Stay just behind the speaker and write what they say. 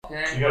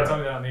okay. You gotta tell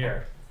me that on the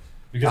air.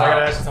 Because I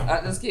gotta ask you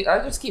something.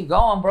 I just keep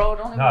going, bro.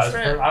 Don't even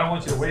trip. I don't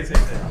want you to waste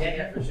anything.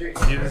 Yeah, for sure.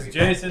 This is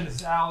Jason, this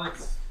is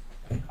Alex.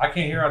 I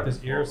can't hear out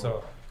this ear,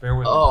 so bear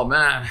with me. Oh,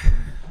 man.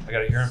 I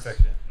got an ear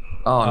infection.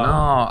 Oh, no.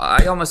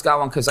 I almost got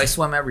one because I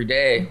swim every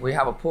day. We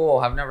have a pool.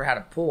 I've never had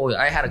a pool.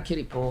 I had a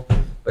kiddie pool.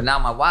 But now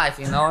my wife,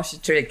 she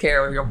take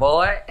care of your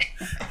boy.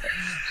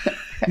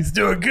 He's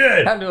doing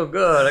good. I'm doing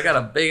good. I got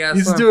a big ass.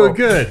 He's doing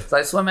good. So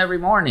I swim every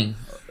morning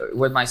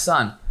with my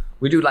son.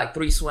 We do like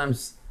 3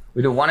 swims.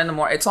 We do one in the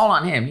morning. It's all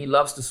on him. He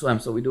loves to swim.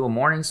 So we do a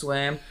morning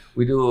swim.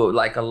 We do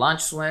like a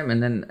lunch swim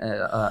and then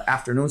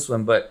afternoon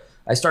swim. But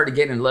I started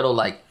getting a little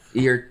like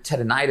ear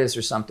tendonitis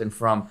or something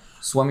from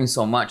swimming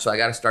so much. So I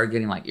got to start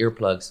getting like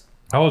earplugs.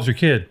 How old's your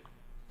kid?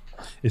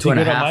 Is he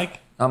good on mic?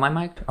 Oh, my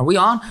mic? Are we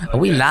on? Are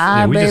we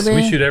live, baby?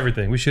 We shoot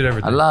everything.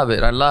 I love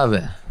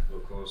it.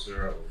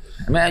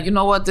 Man, you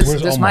know what?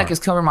 This mic is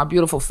covering my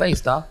beautiful face,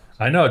 dog.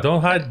 I know.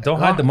 Don't hide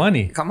the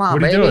money. Come on,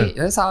 what baby. Are you doing?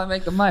 That's how I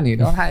make the money.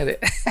 Don't hide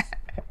it.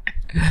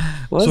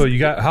 So you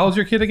got, how old's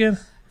your kid again?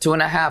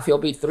 2.5. He'll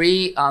be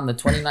 3 on the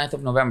 29th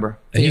of November.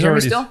 Can you hear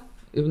me still?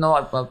 Even though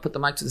I put the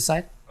mic to the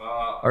side?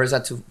 Or is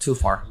that too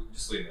far?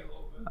 Just lean in a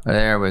little bit.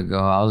 There we go.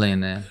 I'll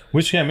lean in.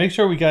 Make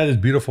sure we got this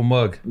beautiful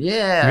mug.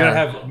 Yeah.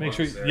 You gotta make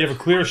sure you have a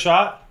clear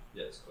shot.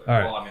 Yeah, it's clear.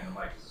 All right. Well, I mean, the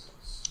mic is.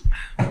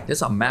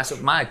 It's a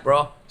massive mic,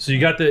 bro. So you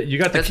got the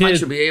this kid. mic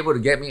should be able to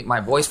get me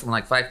my voice from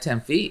like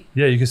 5-10 feet.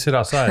 Yeah, you can sit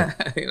outside.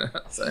 You know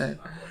what I'm saying?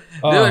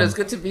 Dude, it's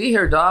good to be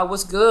here, dog.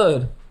 What's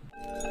good?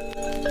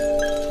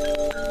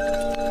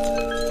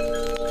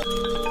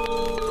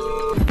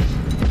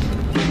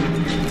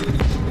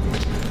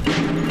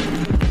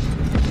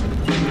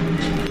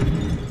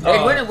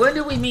 Hey, when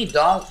did we meet,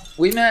 dog?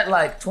 We met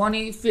like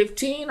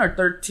 2015 or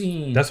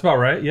 13. That's about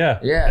right. Yeah.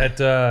 Yeah. At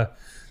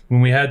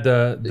when we had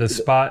the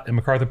spot in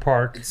MacArthur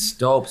Park. It's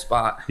dope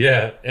spot.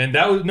 Yeah, and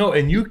that was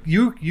and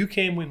you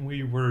came when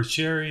we were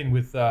sharing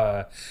with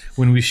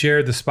when we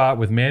shared the spot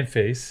with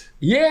Manface.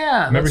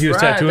 Yeah. Remember he was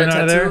tattooing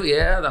out of there?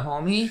 Yeah, the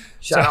homie.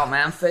 Shout out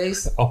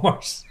Manface.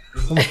 Omar's.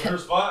 This is her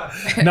spot.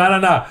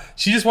 No.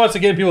 She just wants to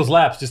get in people's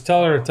laps. Just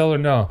tell her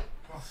no.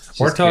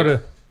 Or tell her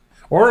to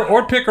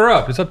or pick her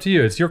up. It's up to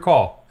you. It's your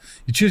call.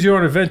 You choose your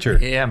own adventure.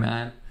 Yeah,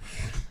 man.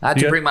 I had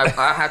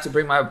to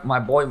bring my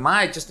boy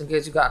Mike just in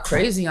case you got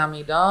crazy on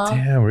me, dog.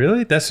 Damn,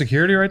 really? That's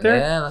security right there?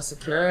 Yeah, that's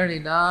security,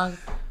 dog.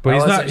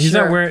 But he's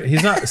not wearing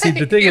see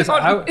the thing is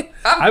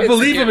I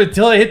believe him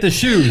until I hit the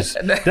shoes.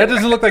 That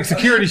doesn't look like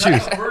security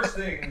shoes. That's the first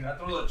thing. I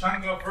throw the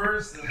chancla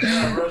first and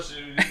then I rush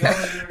it.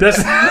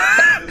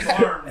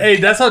 Hey,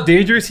 that's how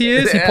dangerous he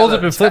is. He pulls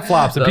up in flip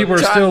flops and people are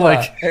still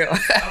like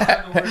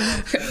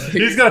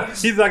he's not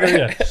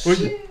gonna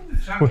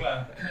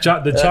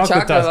the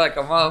chocolate is like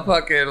a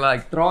motherfucking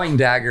like throwing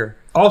dagger.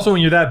 Also,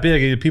 when you're that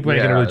big, people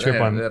ain't gonna really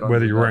trip on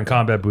whether you're wearing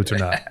combat boots or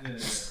not.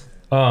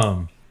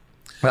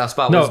 That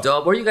spot was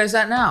dope. Where are you guys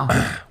at now?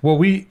 Well,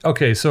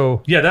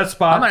 so that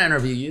spot. I'm gonna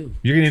interview you.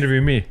 You're gonna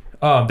interview me.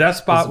 That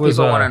spot was.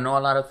 People want to know a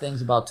lot of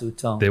things about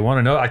Two-Tone. They want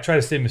to know. I try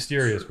to stay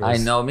mysterious. I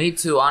know, me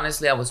too.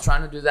 Honestly, I was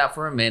trying to do that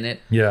for a minute.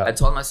 Yeah. I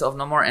told myself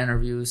no more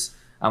interviews.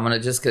 I'm gonna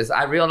because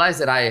I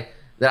realized that I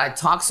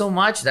talk so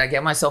much that I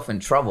get myself in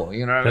trouble.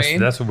 You know what I mean?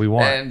 That's what we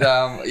want. And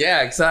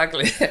yeah,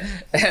 exactly.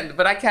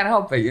 But I can't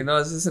help it.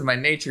 It's just in my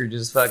nature.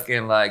 Just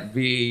fucking like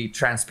be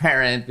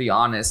transparent, be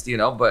honest.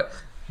 But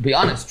be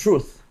honest,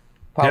 truth.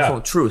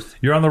 Powerful truth.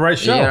 You're on the right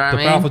show. You know the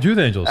Powerful Truth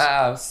Angels.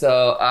 I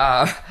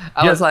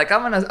was like,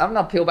 I'm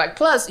gonna peel back.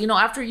 Plus,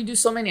 after you do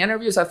so many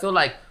interviews, I feel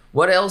like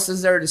what else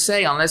is there to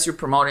say unless you're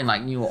promoting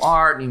like new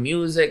art, new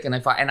music, and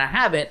I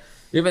haven't.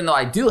 Even though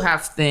I do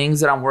have things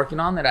that I'm working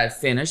on that I've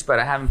finished, but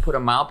I haven't put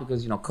them out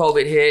because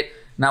COVID hit,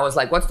 and I was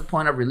like, what's the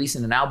point of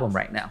releasing an album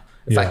right now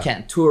if I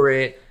can't tour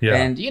it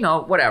and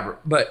whatever.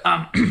 But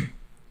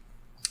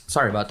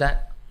sorry about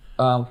that.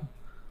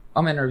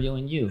 I'm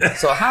interviewing you.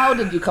 So how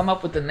did you come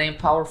up with the name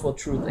Powerful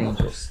Truth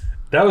Angels?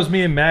 That was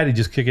me and Maddie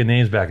just kicking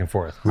names back and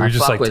forth. We were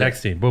just like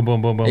texting. Boom,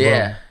 boom, boom, boom,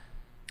 boom.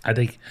 I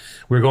think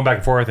we were going back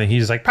and forth and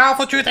he's like,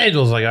 Powerful Truth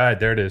Angels. Like, all right,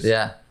 there it is.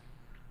 Yeah.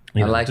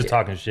 I like just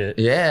talking shit.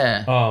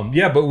 Yeah.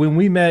 But when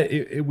we met,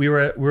 we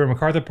were at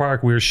MacArthur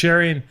Park. We were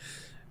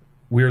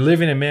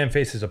living in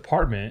Manface's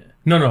apartment.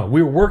 No,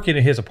 we were working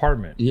in his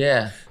apartment.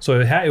 Yeah. So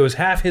it was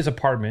half his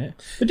apartment.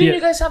 But didn't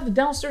you guys have the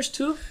downstairs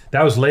too?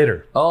 That was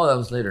later. Oh, that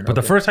was later. But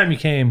the first time you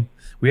came,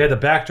 we had the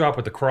backdrop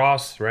with the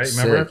cross, right?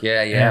 Remember? Sick.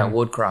 Yeah.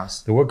 Wood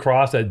cross. The wood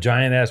cross, that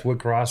giant ass wood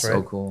cross, right?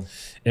 So cool.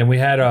 And we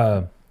had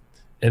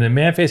and then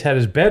Manface had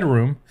his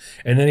bedroom,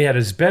 and then he had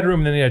his bedroom,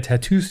 and then he had a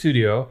tattoo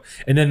studio,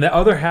 and then the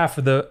other half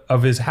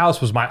of his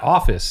house was my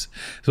office.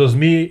 So it was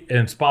me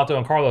and Spanto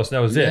and Carlos, and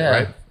that was it,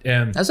 right?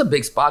 And that's a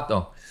big spot,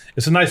 though.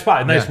 It's a nice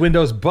spot, nice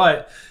windows,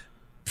 but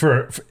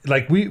for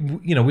like me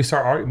and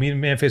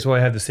Manface will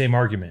have the same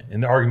argument,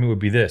 and the argument would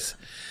be this: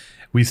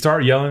 we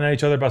start yelling at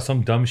each other about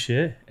some dumb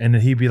shit, and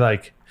then he'd be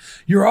like,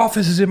 your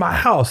office is in my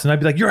house. And I'd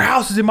be like, your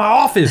house is in my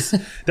office.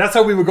 That's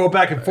how we would go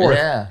back and forth,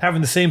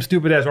 having the same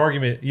stupid ass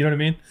argument. You know what I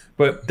mean?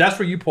 But that's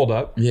where you pulled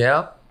up.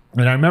 Yeah.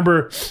 And I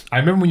remember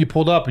when you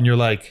pulled up and you're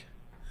like,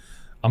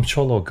 I'm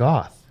Cholo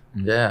Goth.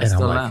 Yeah, and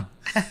still I'm like, now.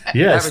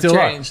 Yeah, it's still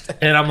changed. up.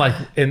 And I'm like,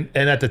 and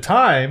at the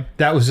time,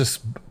 that was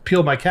just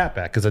peel my cap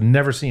back because I'd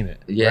never seen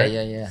it. Yeah, right?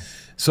 yeah.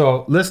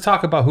 So let's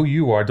talk about who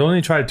you are. Don't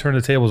even try to turn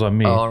the tables on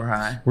me. All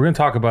right. We're gonna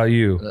talk about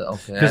you.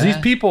 Okay. Because these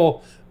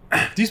people,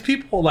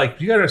 like,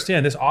 you gotta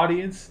understand, this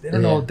audience, they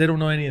don't know. They don't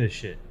know any of this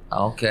shit.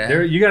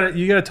 Okay. You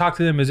gotta talk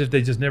to them as if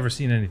they just never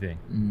seen anything.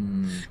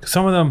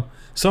 Some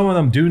of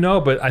them do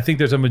know, but I think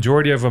there's a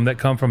majority of them that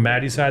come from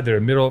Maddie's side. They're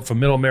from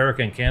Middle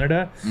America and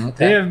Canada. Okay.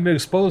 They haven't been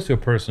exposed to a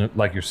person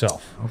like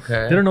yourself.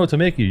 Okay. They don't know what to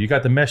make you. You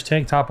got the mesh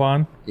tank top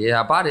on.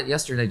 Yeah, I bought it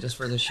yesterday just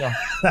for the show.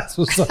 That's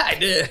what's up. I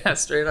did.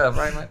 Straight up,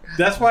 right, man?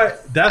 That's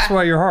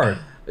why you're hard.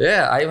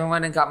 Yeah, I even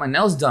went and got my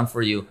nails done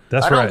for you.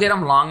 That's I don't right. get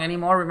them long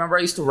anymore. Remember,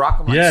 I used to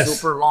rock them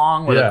super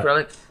long with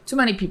acrylic. Too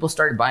many people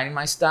started biting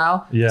my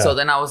style. Yeah. So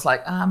then I was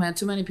like, man,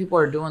 too many people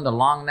are doing the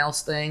long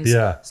nails things.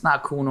 Yeah. It's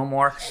not cool no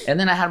more. And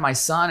then I had my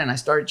son and I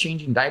started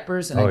changing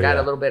diapers and it got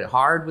a little bit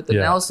hard with the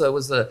nails. So it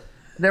was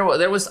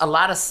there was a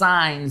lot of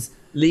signs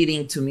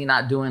leading to me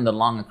not doing the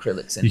long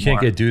acrylics anymore. You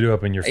can't get doo-doo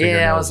up in your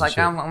fingernails. Yeah, I was like,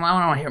 I don't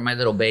want to hear my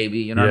little baby.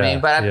 You know what I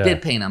mean? But I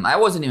did paint them. I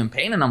wasn't even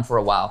painting them for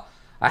a while.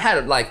 I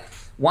had like...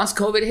 Once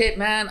COVID hit,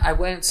 man, I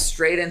went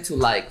straight into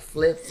like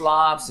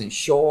flip-flops and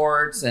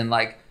shorts and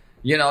like,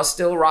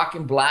 still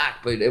rocking black,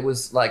 but it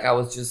was like I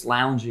was just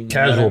lounging.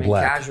 Casual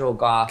black. Casual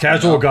goth.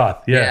 Casual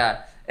goth,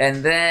 yeah.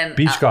 And then...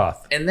 Beach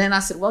goth. And then I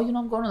said, well,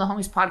 I'm going to the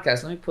homies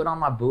podcast. Let me put on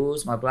my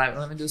boots, my black,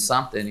 let me do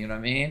something, you know what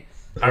I mean?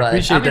 I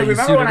appreciate that.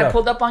 Remember when I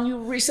pulled up on you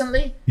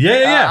recently?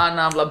 Yeah.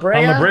 On La Brea?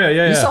 On La Brea,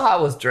 yeah. You saw how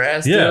I was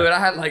dressed, dude. I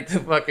had like the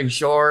fucking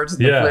shorts,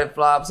 the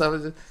flip-flops.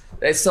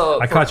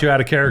 I caught you out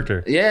of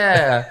character.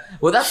 Yeah.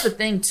 Well, that's the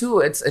thing too.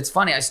 It's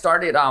funny. I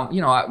started,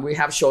 we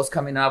have shows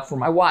coming up for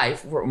my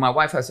wife. My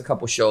wife has a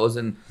couple shows,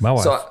 and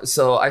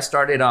so I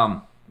started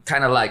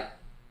kind of like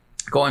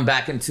going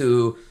back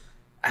into,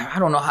 I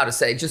don't know how to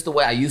say it, just the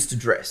way I used to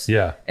dress.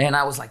 Yeah. And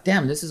I was like,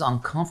 damn, this is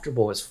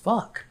uncomfortable as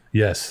fuck.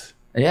 Yes.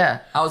 Yeah.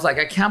 I was like,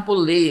 I can't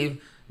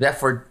believe that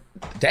for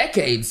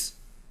decades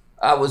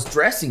I was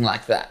dressing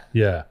like that.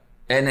 Yeah.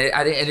 And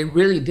it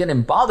really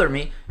didn't bother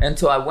me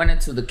until I went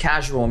into the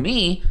casual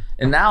me.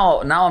 And now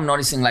I'm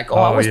noticing like,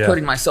 I was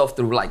putting myself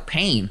through like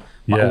pain.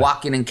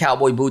 Walking in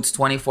cowboy boots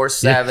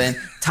 24/7,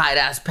 tight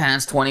ass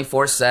pants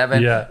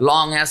 24/7,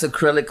 long ass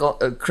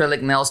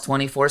acrylic nails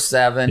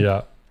 24/7.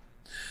 Yeah.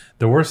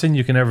 The worst thing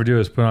you can ever do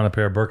is put on a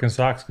pair of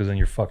Birkenstocks because then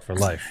you're fucked for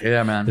life.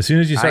 Yeah, man. As soon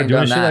as you start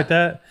doing shit like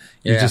that,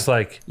 you're just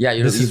like,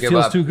 this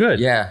feels too good.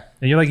 Yeah.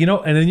 And you're like,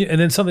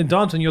 and then something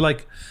dawns and you're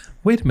like,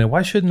 wait a minute,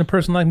 why shouldn't a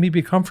person like me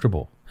be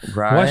comfortable?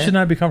 Right. Why shouldn't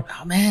I be comfortable?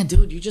 Oh man,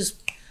 dude,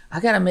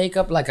 I gotta make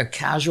up like a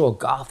casual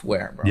goth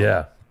wear, bro.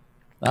 Yeah.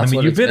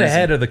 You've been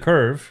ahead of the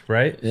curve,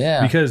 right?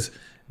 Yeah. Because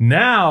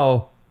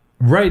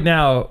right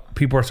now,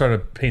 people are starting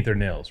to paint their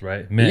nails,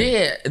 right? Men.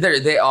 Yeah,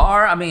 they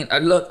are. I mean,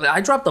 look,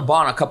 I dropped the ball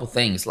on a couple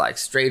things, like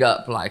straight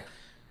up, like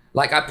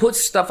I put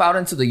stuff out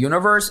into the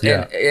universe,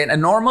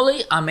 and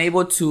normally I'm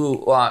able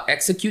to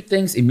execute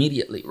things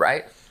immediately,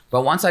 right?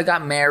 But once I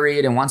got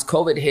married and once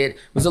COVID hit, it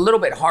was a little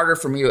bit harder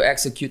for me to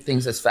execute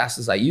things as fast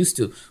as I used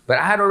to. But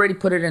I had already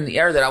put it in the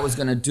air that I was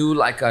going to do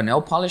like a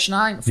nail polish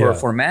line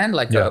for men,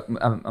 like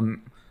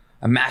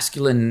a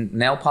masculine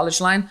nail polish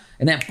line.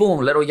 And then boom,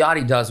 Little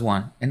Yachty does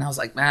one. And I was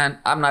like, man,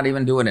 I'm not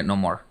even doing it no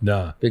more.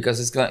 Nah. Because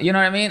it's going to, you know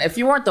what I mean? If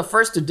you weren't the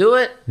first to do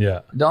it,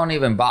 don't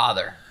even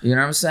bother. You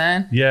know what I'm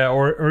saying? Yeah,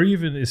 or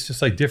even it's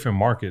just like different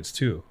markets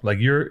too. Like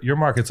your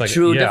market's like,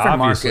 different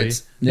obviously.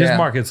 markets. His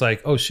market's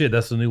like, oh shit,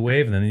 that's the new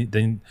wave. And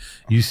then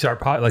you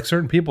start, like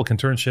certain people can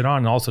turn shit on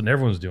and all of a sudden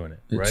everyone's doing it.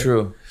 Right?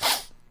 True.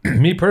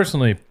 Me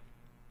personally,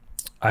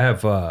 I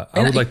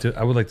would like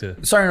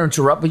to. Sorry to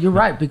interrupt, but you're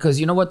right, because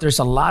you know what? There's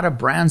a lot of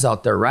brands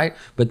out there, right?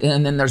 But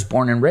then there's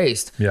Born and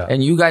Raised. Yeah.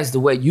 And you guys, the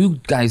way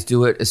you guys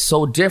do it is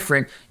so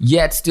different,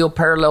 yet still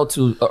parallel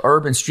to an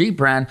urban street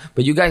brand.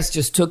 But you guys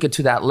just took it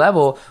to that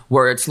level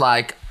where it's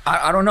like,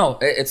 I don't know.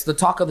 It's the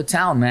talk of the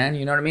town, man.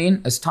 You know what I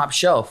mean? It's top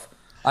shelf.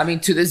 I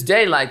mean, to this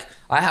day, like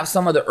I have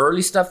some of the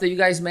early stuff that you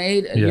guys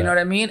made. You know what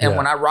I mean? And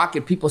when I rock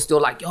it, people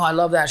still like, yo, I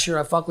love that shirt.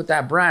 I fuck with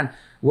that brand.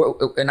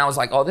 And I was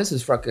like, oh, this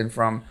is fucking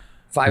from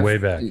way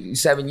back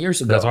 7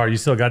 years ago. That's hard. You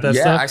still got that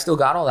stuff? Yeah, I still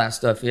got all that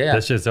stuff. Yeah.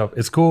 That's just dope.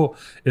 It's cool.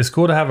 It's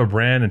cool to have a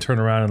brand and turn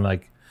around and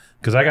like,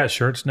 because I got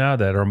shirts now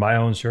that are my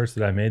own shirts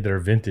that I made that are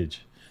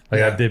vintage.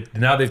 Like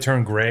now they've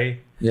turned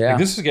gray. Yeah. Like,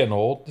 this is getting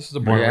old. This is a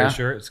Born and Raised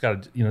shirt. It's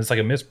got it's like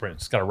a misprint.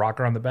 It's got a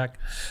rocker on the back.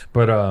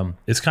 But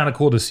it's kind of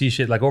cool to see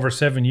shit like over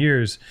 7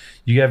 years.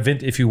 You got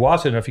if you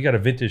watch it enough, you got a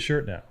vintage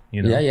shirt now.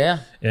 You know. Yeah.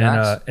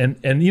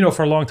 And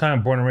for a long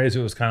time, Born and Raised,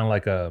 it was kind of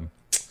like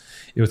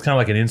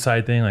an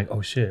inside thing. Like,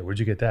 oh shit, where'd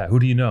you get that? Who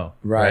do you know?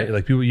 Right?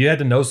 Like people, you had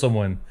to know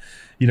someone.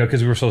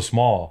 Because we were so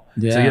small.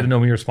 Yeah. So you had to know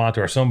me or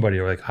sponsor or somebody.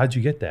 Or like, how'd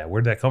you get that?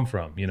 Where'd that come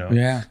from?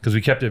 Yeah. Because we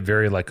kept it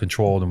very like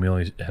controlled and we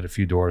only had a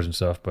few doors and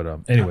stuff. But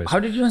anyways. How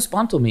did you and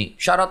Sponto meet?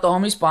 Shout out the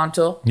homie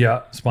Sponto.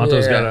 Yeah.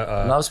 Sponto's got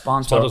a... love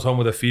Sponto. Sponto's home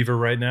with a fever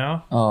right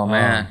now. Oh,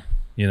 man.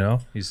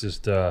 He's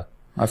just... I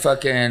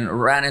fucking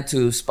ran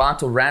into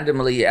Sponto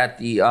randomly at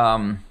the...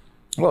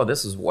 well,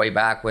 this is way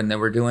back when they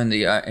were doing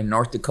the... in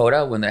North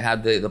Dakota when they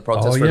had the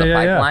protest for the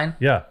pipeline.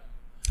 Yeah.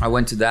 I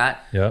went to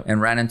that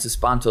and ran into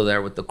Spanto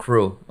there with the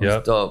crew. It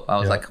was dope. I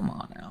was like, come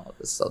on now,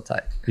 this is so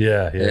tight.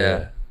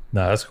 Yeah.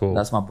 No, that's cool.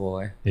 That's my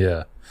boy.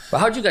 Yeah. But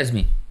how'd you guys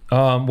meet?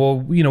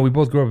 Well, you know, we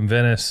both grew up in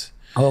Venice.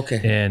 Oh,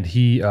 okay. And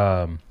he's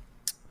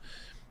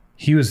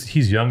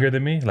younger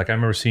than me. Like I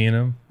remember seeing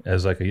him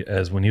as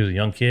when he was a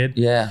young kid.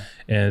 Yeah.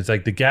 And it's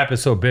like the gap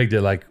is so big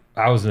that like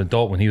I was an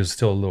adult when he was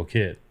still a little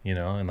kid, you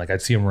know, and like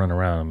I'd see him run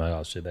around. I'm like,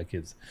 oh shit, that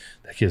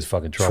kid's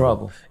fucking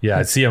trouble. Yeah,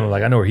 I'd see him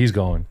like I know where he's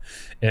going,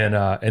 and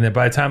then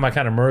by the time I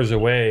kind of merged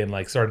away and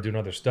like started doing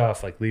other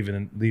stuff, like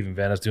leaving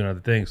Venice, doing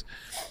other things,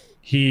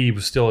 he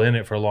was still in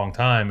it for a long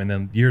time, and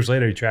then years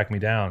later he tracked me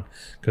down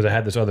because I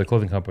had this other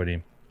clothing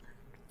company,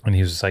 and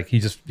he was just like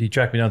he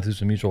tracked me down through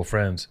some mutual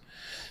friends.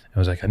 I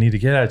was like, I need to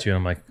get at you.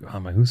 And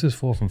I'm like, who's this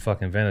fool from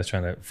fucking Venice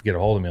trying to get a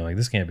hold of me? I'm like,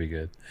 this can't be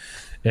good.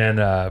 And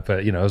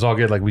but you know, it was all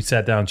good. Like we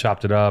sat down,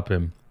 chopped it up,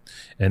 and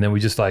then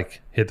we just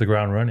like hit the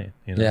ground running,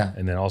 you know. Yeah.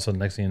 And then also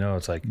next thing you know,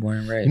 it's like born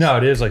and raised. You know,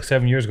 it is like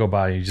 7 years go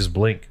by and you just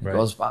blink, right? It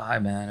goes by,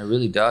 man. It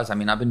really does. I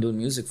mean, I've been doing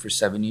music for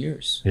 7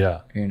 years.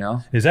 Yeah. You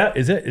know? Is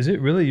it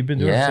really you've been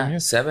doing it for 7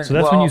 years? 7. So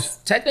that's when you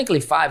technically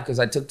 5 because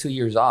I took 2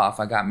 years off.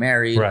 I got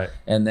married. Right.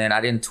 And then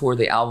I didn't tour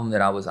the album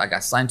that I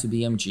got signed to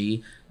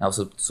BMG. I was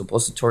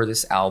supposed to tour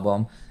this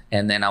album.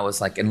 And then I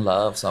was like in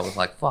love. So I was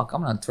like, fuck,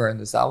 I'm not touring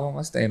this album.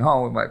 I'm staying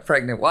home with my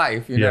pregnant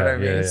wife. You know what I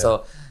mean?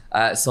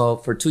 Yeah. So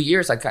for 2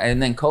 years,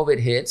 and then COVID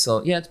hit.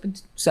 So yeah, it's been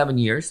 7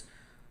 years.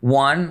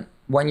 1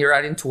 year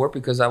I didn't tour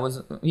because I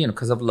was, you know,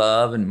 because of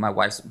love and my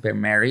wife's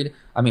been married.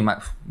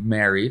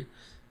 Married.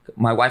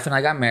 My wife and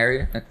I got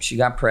married. She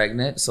got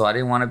pregnant. So I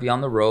didn't want to be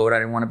on the road. I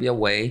didn't want to be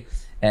away.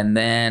 And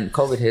then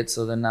COVID hit.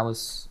 So then that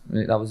was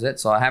it.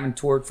 So I haven't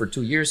toured for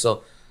 2 years.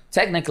 So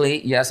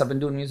technically, yes, I've been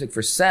doing music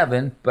for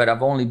 7, but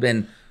I've only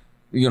been,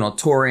 you know,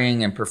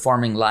 touring and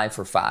performing live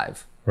for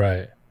 5.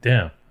 Right.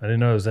 Damn. I didn't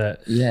know it was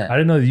that. Yeah. I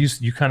didn't know that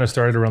you kind of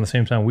started around the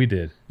same time we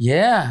did.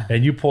 Yeah.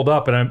 And you pulled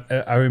up, and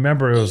I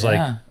remember it was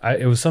like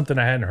it was something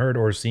I hadn't heard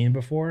or seen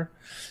before.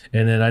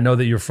 And then I know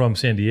that you're from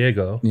San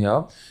Diego.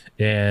 Yep.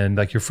 And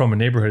like you're from a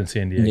neighborhood in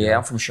San Diego. Yeah,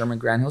 I'm from Sherman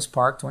Grand Hills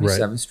Park,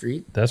 27th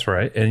Street. That's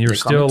right. And you're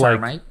still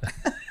like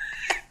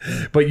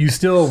but you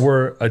still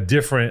were a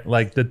different,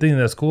 like the thing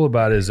that's cool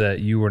about it is that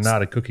you were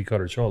not a cookie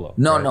cutter cholo.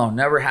 No,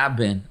 never have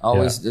been.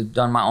 Always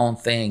done my own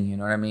thing, you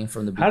know what I mean,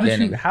 from the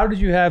beginning. How did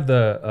you have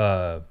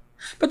the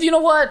But you know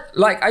what?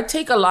 Like I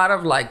take a lot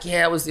of like,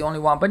 I was the only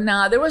one. But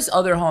nah, there was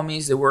other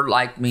homies that were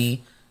like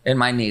me in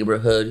my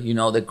neighborhood, you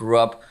know, that grew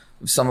up.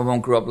 Some of them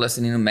grew up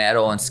listening to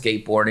metal and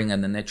skateboarding,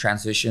 and then they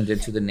transitioned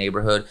into the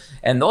neighborhood.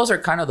 And those are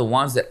kind of the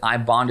ones that I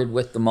bonded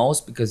with the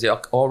most because they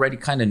already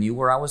kind of knew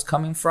where I was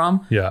coming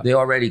from. Yeah. They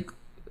already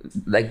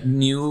like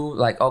knew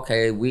like,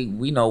 okay,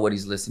 we know what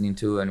he's listening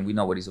to and we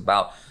know what he's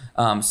about.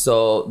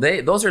 So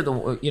those are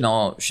the, you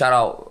know, shout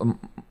out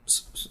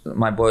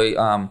my boy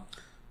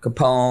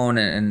Capone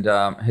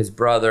and his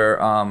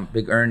brother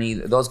Big Ernie.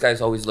 Those guys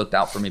always looked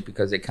out for me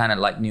because they kind of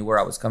like knew where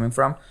I was coming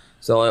from.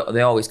 So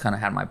they always kind of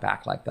had my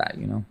back like that,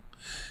 you know.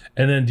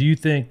 And then do you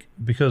think,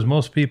 because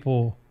most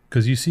people,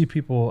 because you see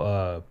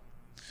people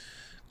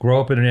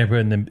grow up in a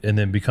neighborhood and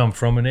then become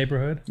from a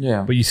neighborhood.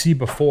 Yeah. But you see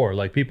before,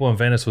 like people in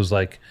Venice was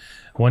like,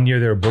 one year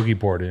they were boogie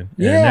boarding,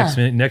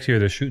 and next year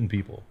they're shooting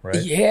people, right?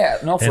 Yeah,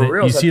 no, for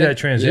real. You see that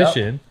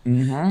transition,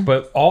 mm-hmm.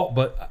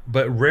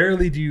 but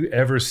rarely do you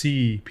ever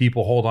see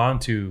people hold on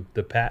to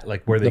the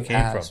like where they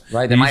came from.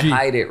 Right, they might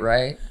hide it,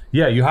 right?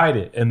 Yeah, you hide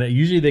it, and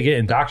usually they get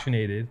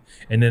indoctrinated,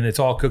 and then it's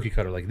all cookie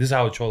cutter. Like this is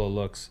how a cholo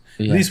looks.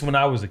 At least when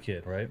I was a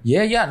kid, right?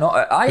 Yeah. No,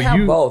 I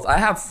have both. I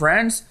have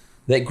friends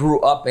that grew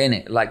up in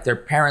it. Like their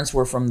parents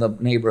were from the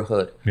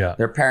neighborhood. Yeah,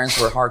 their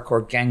parents were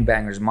hardcore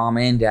gangbangers, mom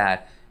and dad,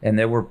 and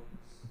they were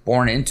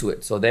born into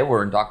it, so they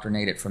were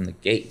indoctrinated from the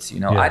gates.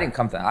 You know, I didn't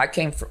come from. I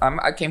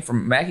came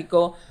from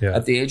Mexico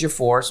at the age of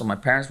 4, so my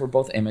parents were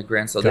both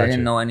immigrants, so they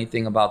didn't know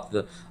anything about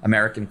the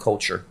American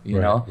culture.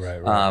 You know,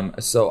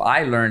 right. So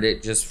I learned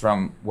it just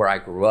from where I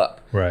grew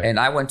up. Right. And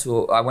I went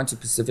to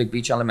Pacific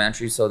Beach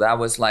Elementary, so that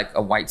was like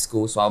a white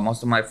school. So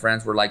most of my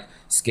friends were like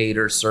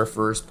skaters,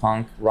 surfers,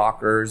 punk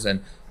rockers,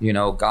 and you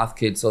know, goth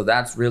kids. So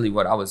that's really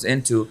what I was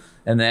into.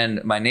 And then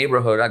my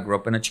neighborhood, I grew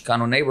up in a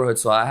Chicano neighborhood,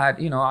 so I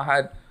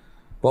had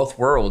both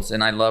worlds,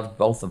 and I loved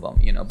both of them,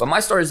 you know. But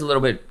my story is a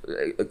little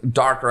bit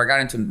darker. I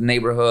got into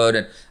neighborhood,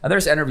 and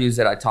there's interviews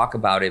that I talk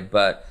about it,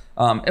 but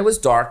it was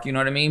dark, you know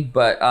what I mean?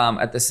 But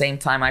at the same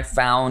time, I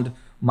found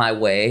my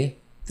way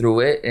through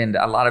it, and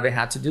a lot of it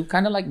had to do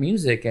kind of like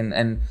music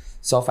and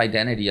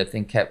self-identity, I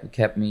think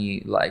kept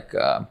me like,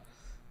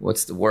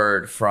 what's the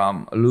word,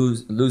 from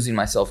losing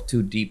myself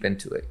too deep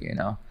into it, you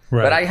know?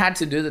 Right. But I had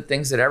to do the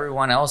things that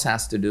everyone else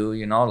has to do,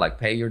 you know, like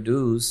pay your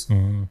dues.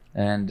 Mm-hmm.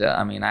 And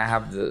I mean, I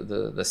have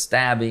the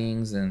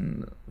stabbings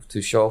and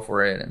to show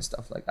for it and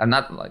stuff like. I'm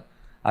not like,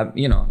 I've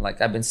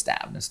been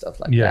stabbed and stuff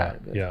like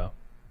that. Yeah.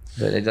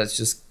 But that's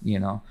just,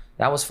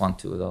 that was fun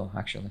too, though,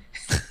 actually.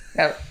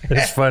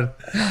 It's fun.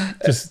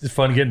 Just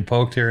fun getting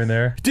poked here and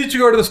there. Did you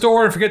go to the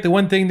store and forget the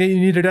one thing that you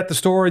needed at the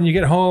store, and you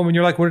get home and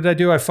you're like, what did I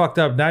do? I fucked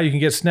up. Now you can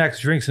get snacks,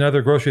 drinks, and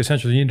other grocery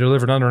essentials you need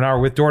delivered in under an hour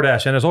with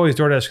DoorDash. And as always,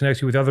 DoorDash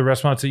connects you with other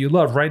restaurants that you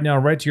love right now,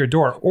 right to your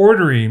door.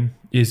 Ordering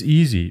is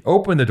easy.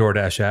 Open the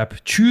DoorDash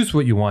app, choose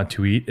what you want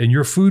to eat, and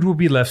your food will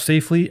be left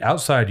safely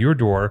outside your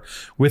door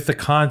with the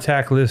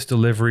contactless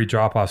delivery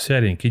drop-off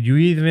setting. Could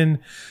you have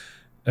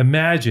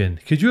imagined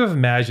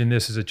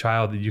this as a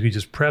child, that you could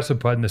just press a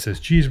button that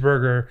says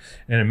cheeseburger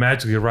and it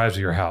magically arrives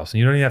at your house, and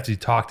you don't even have to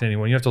talk to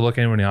anyone, you have to look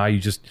anyone in the eye,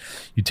 you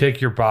take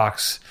your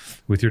box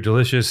with your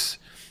delicious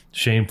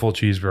shameful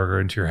cheeseburger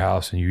into your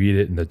house and you eat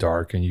it in the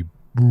dark, and you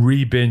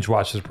binge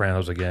watch The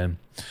Sopranos again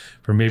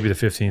for maybe the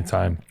 15th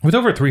time. With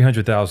over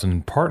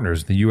 300,000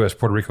 partners in the US,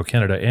 Puerto Rico,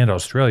 Canada, and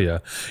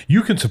Australia,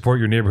 you can support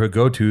your neighborhood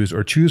go-tos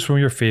or choose from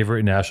your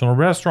favorite national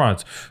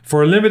restaurants.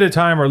 For a limited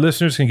time, our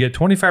listeners can get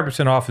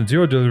 25% off and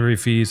zero delivery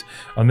fees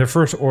on their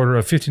first order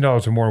of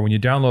 $15 or more when you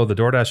download the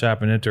DoorDash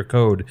app and enter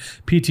code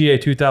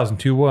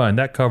PTA2021.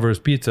 That covers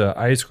pizza,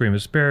 ice cream,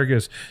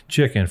 asparagus,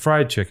 chicken,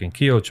 fried chicken,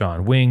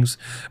 kielchan, wings,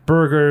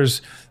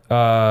 burgers,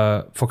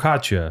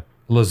 focaccia,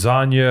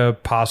 lasagna,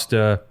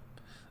 pasta,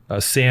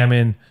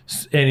 salmon,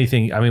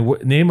 anything. I mean,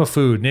 name a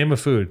food.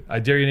 I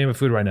dare you name a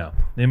food right now.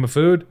 Name a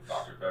food.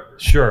 Dr. Pepper.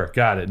 Sure,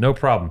 got it. No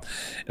problem.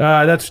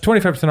 That's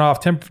 25%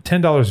 off,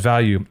 $10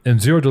 value, and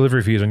zero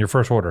delivery fees on your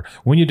first order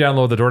when you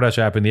download the DoorDash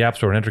app in the App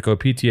Store and enter code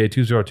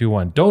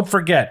PTA2021. Don't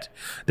forget,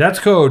 that's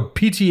code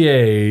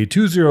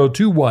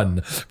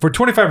PTA2021 for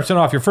 25%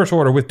 off your first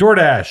order with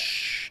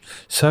DoorDash.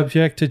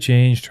 Subject to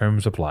change,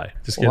 terms apply.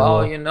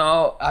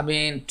 Well, I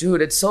mean,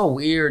 dude, it's so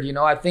weird.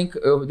 I think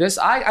this.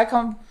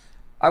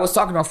 I was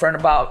talking to a friend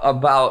about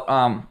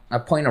a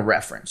point of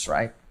reference,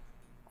 right?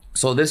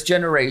 So this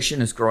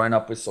generation is growing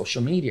up with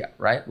social media,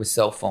 right? With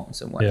cell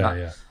phones and whatnot.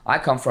 Yeah. I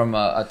come from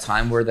a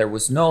time where there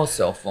was no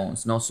cell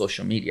phones, no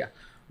social media,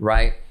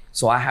 right?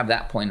 So I have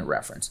that point of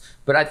reference.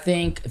 But I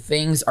think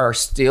things are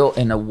still,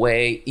 in a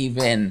way,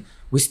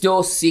 we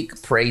still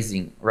seek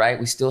praising, right?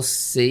 We still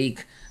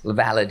seek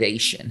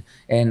validation,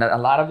 and a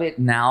lot of it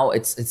now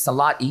it's a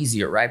lot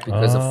easier, right?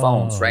 Because of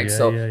phones, right?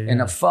 In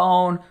a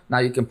phone now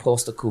you can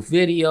post a cool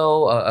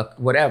video,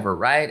 whatever,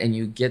 right? And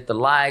you get the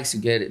likes,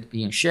 you get it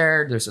being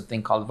shared. There's a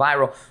thing called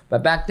viral.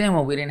 But back then,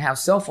 when we didn't have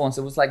cell phones,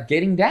 it was like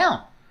getting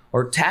down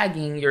or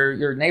tagging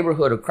your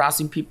neighborhood or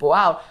crossing people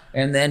out,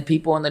 and then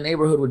people in the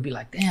neighborhood would be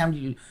like, damn,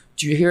 do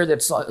you hear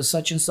that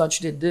such and such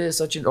did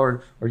this, or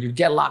you'd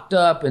get locked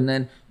up, and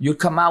then you'd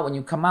come out. When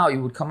you come out,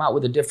 you would come out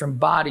with a different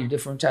body,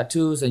 different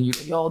tattoos, and the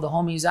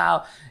homie's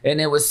out.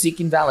 And it was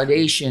seeking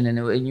validation,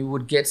 and you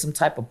would get some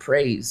type of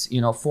praise,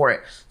 for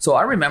it. So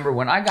I remember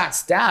when I got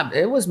stabbed,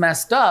 it was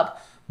messed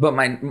up, but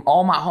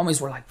all my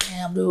homies were like,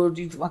 damn, dude,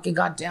 you fucking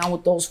got down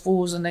with those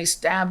fools and they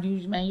stabbed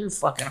you, man, you're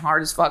fucking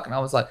hard as fuck. And I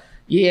was like,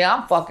 yeah,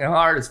 I'm fucking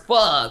hard as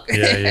fuck.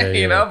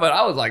 Yeah. But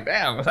I was like,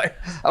 damn, I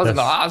was in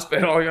the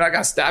hospital, I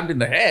got stabbed in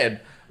the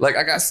head. Like,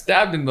 I got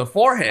stabbed in the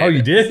forehead. Oh,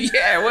 you did?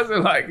 Yeah, it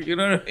wasn't like, what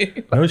I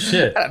mean? No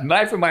shit. I had a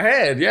knife in my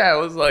head. Yeah, it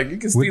was like, you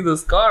can see the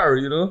scar,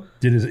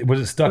 Was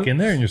it stuck in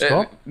there in your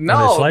skull?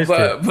 No,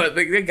 but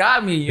they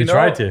got me, They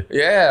tried to.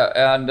 Yeah,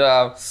 and,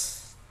 but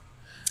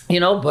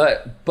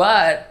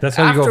that's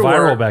how you go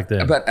viral back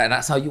then. And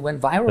that's how you went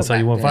viral. That's how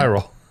you went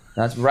viral.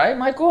 That's right,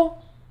 Michael.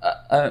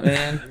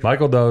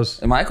 Michael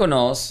knows. Michael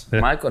knows.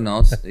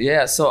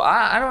 Yeah. So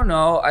I don't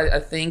know. I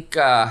think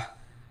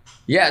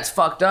it's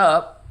fucked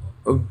up.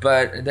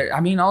 But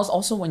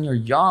also when you're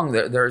young,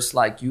 there's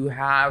like you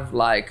have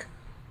like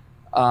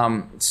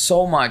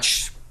so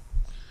much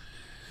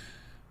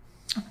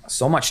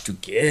to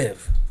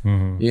give.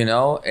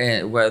 Mm-hmm.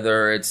 And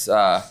whether it's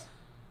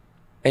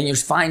and you're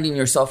finding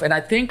yourself, and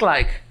I think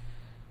like.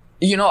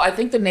 I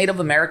think the Native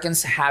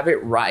Americans have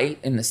it right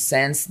in the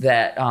sense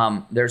that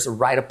there's a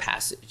rite of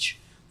passage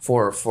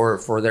for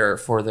their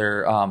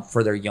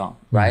young,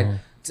 right?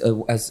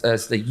 Mm-hmm.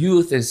 As the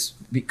youth is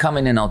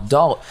becoming an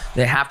adult,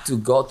 they have to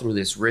go through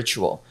this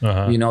ritual,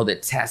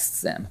 that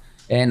tests them.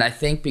 And I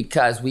think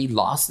because we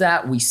lost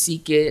that, we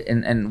seek it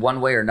in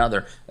one way or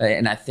another.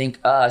 And I think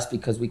us,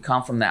 because we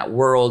come from that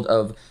world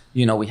of,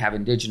 we have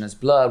indigenous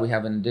blood, we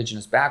have an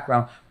indigenous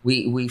background,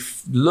 we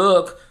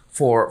look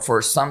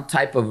for some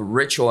type of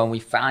ritual, and we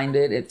find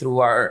it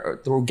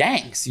through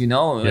gangs,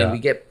 and we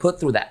get put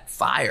through that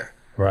fire,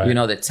 right.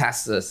 That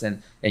tests us,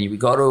 and we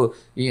go to,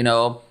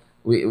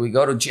 we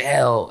go to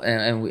jail,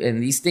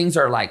 and these things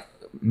are like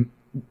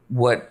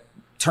what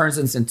turns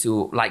us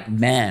into like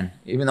men,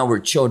 even though we're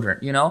children,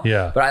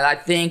 Yeah. But I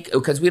think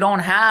because we don't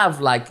have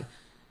like,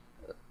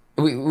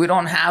 we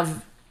don't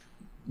have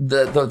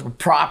the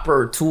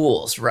proper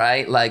tools,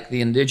 right? Like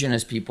the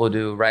indigenous people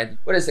do, right?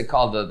 What is it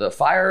called? The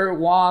fire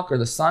walk or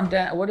the sun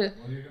dance? Well, you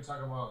can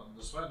talk about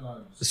the sweat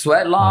lodges. The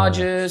sweat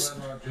lodges.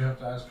 You have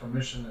to ask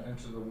permission to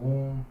enter the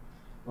womb.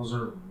 Those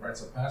are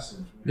rites of passage.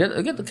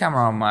 Get the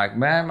camera on Mike,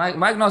 man.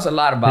 Mike knows a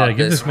lot about this. Yeah,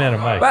 give this man a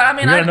mic. But I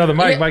mean, we got another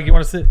mic. Mike, you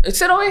want to sit?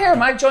 Sit over here,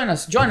 Mike. Join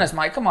us,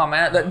 Mike. Come on,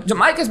 man.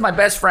 Mike is my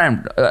best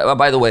friend,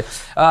 by the way.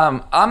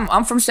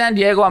 I'm from San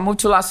Diego. I moved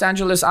to Los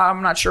Angeles.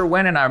 I'm not sure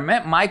when, and I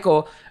met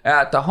Michael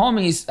at the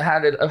homies.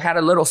 Had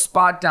a little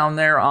spot down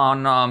there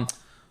on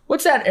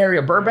what's that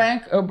area?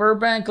 Burbank,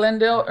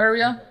 Glendale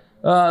area.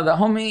 The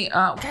homie.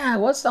 God,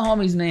 what's the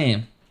homie's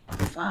name?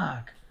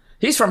 Fuck.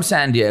 He's from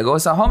San Diego.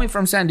 It's a homie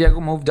from San Diego,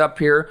 moved up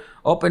here,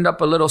 opened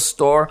up a little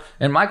store.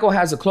 And Michael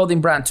has a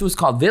clothing brand too. It's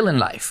called Villain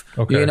Life.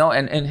 Okay. You know,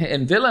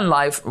 and Villain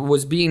Life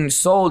was being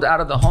sold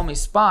out of the homie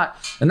spot.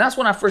 And that's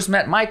when I first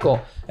met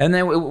Michael. And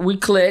then we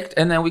clicked,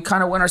 and then we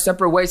kind of went our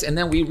separate ways, and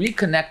then we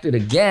reconnected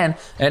again.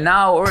 And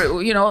now,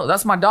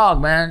 that's my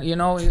dog, man. You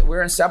know,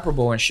 we're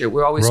inseparable and shit.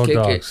 We always road kick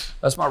dogs. it.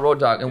 That's my road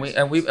dog.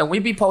 And we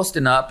be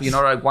posting up,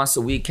 like once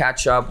a week,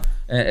 catch up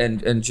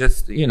and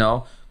just,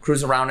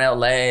 cruise around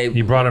LA.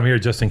 He brought him here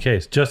just in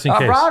case.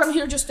 I brought him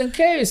here just in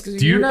case,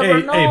 because you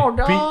never know,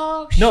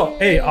 dog.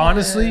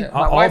 Honestly,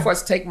 my wife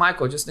was take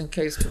Michael just in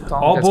case.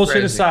 All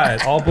bullshit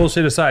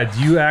aside,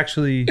 do you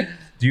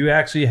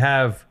actually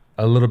have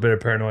a little bit of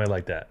paranoia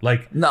like that?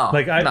 No.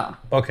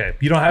 Okay,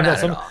 you don't have Not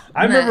that. at all.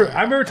 I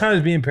remember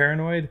times being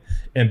paranoid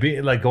and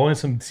being like going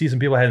see some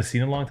people I hadn't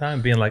seen in a long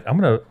time, being like, I'm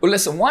gonna. Well,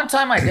 listen. One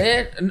time I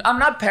did. I'm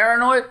not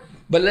paranoid,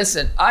 but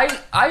listen,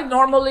 I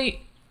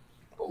normally.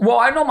 Well,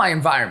 I know my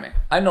environment.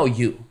 I know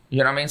you. You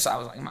know what I mean? So I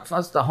was like,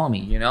 that's the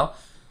homie,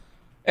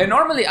 And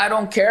normally I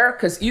don't care,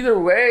 because either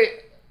way,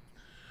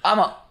 I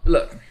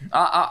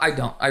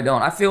don't.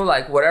 I feel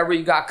like whatever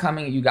you got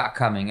coming, you got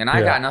coming. And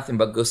I got nothing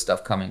but good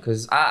stuff coming,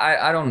 because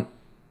I don't,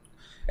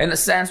 in a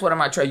sense, what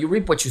am I trying? You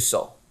reap what you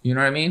sow. You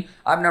know what I mean?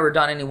 I've never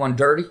done anyone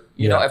dirty.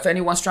 You know, if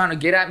anyone's trying to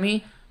get at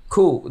me,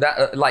 cool.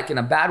 That like in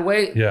a bad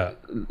way,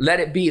 let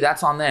it be.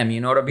 That's on them. You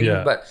know what I mean?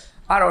 Yeah. But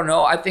I don't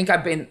know. I think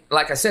I've been,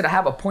 like I said, I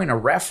have a point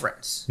of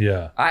reference.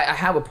 Yeah. I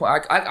have a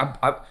point.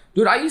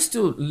 Dude, I used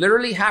to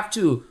literally have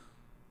to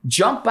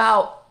jump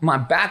out my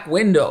back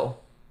window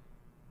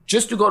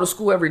just to go to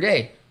school every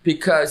day.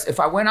 Because if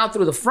I went out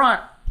through the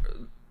front,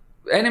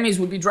 enemies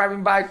would be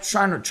driving by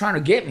trying to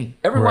get me.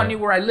 Everyone knew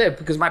where I lived,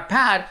 because my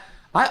pad,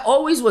 I've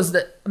always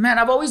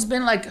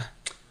been like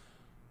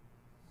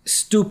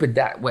stupid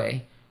that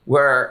way,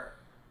 where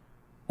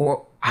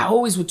I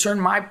always would turn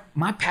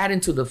my pad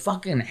into the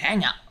fucking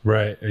hangout.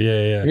 Right.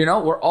 Yeah.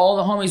 Where all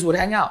the homies would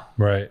hang out.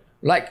 Right.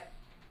 Like,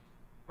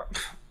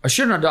 I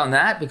shouldn't have done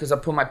that, because I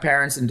put my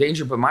parents in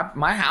danger, but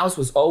my house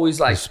was always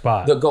like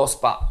the go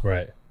spot.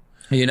 Right.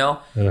 I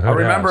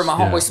remember my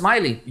homeboy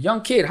Smiley,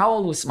 young kid. How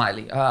old was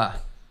Smiley? I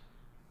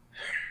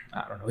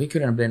don't know. He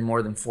couldn't have been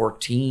more than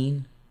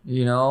 14,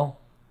 Couldn't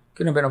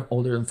have been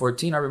older than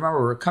 14. I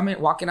remember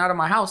walking out of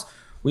my house.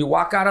 We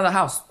walk out of the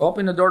house,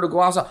 open the door to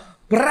go outside.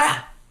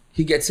 Brah!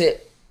 He gets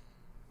hit.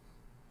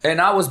 And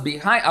I was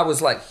behind. I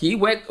was like, we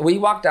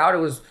walked out. It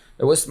was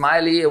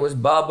Smiley. It was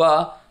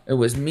Bubba. It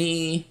was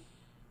me.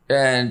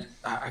 And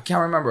I can't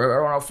remember.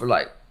 I don't know if for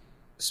like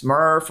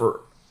Smurf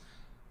or,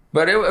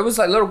 but it was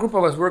like a little group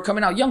of us. We were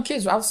coming out, young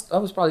kids. I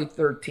was probably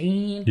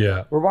 13.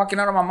 Yeah. We're walking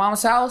out of my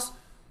mom's house.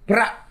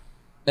 Brah!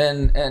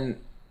 And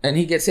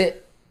he gets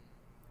hit.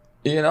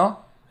 Yeah.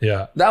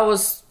 That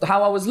was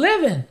how I was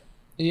living,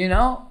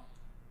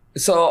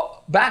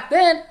 So back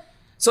then,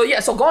 so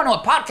going to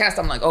a podcast,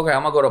 I'm like, okay,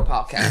 I'm gonna go to a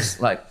podcast.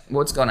 Like,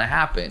 what's gonna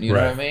happen? You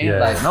know what I mean? Yeah.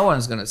 Like, no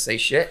one's gonna say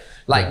shit.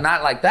 Like,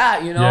 not like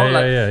that,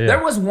 Yeah.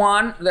 There was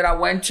one that I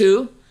went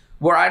to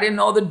where I didn't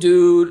know the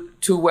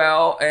dude too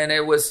well, and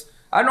it was,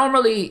 a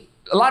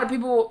lot of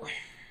people,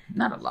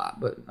 not a lot,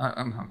 but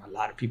a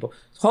lot of people,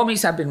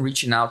 homies have been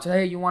reaching out to,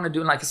 hey, you want to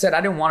do, like I said,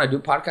 I didn't want to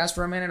do podcasts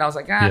for a minute. I was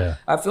like,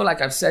 I feel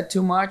like I've said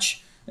too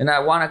much, and I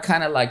want to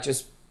kind of like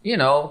just,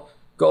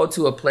 go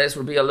to a place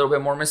where be a little bit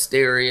more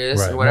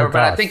mysterious or whatever.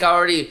 But I think I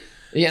already,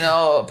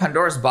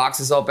 Pandora's box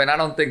is open. I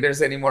don't think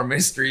there's any more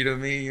mystery to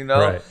me,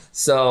 Right.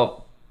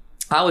 So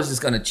I was just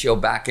going to chill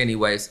back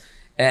anyways.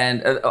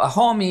 And a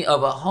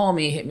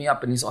homie hit me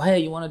up, and he said, hey,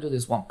 you want to do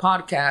this one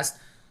podcast?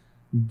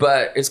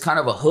 But it's kind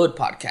of a hood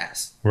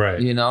podcast.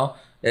 Right.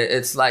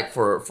 It's like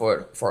for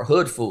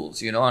hood fools,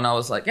 And I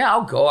was like, yeah,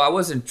 I'll go. I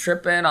wasn't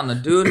tripping on the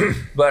dude,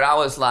 but I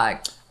was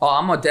like, oh,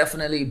 I'm going to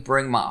definitely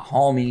bring my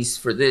homies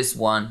for this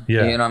one.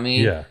 Yeah. You know what I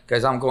mean? Yeah.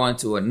 Because I'm going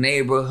to a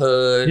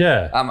neighborhood.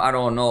 Yeah. I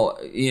don't know,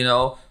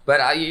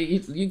 But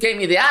you gave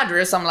me the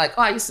address. I'm like,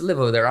 oh, I used to live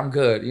over there. I'm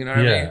good. You know what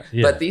I mean?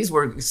 Yeah. But these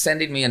were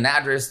sending me an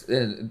address.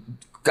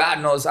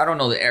 God knows, I don't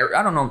know the area.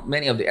 I don't know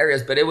many of the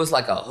areas, but it was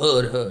like a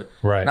hood.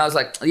 Right. And I was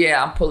like,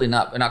 yeah, I'm pulling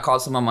up. And I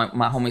called some of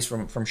my homies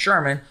from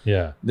Sherman.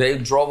 Yeah. They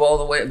drove all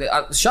the way.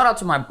 Shout out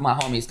to my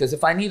homies, because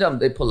if I need them,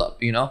 they pull up,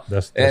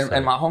 That's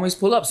and my homies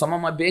pull up. Some of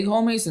my big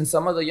homies and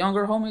some of the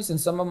younger homies and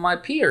some of my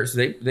peers,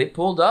 they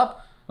pulled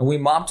up, and we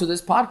mobbed to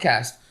this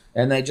podcast.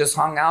 And they just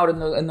hung out in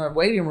the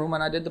waiting room,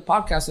 and I did the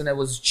podcast, and it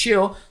was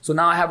chill. So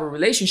now I have a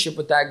relationship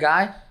with that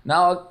guy.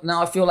 Now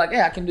I feel like,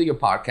 hey, I can do your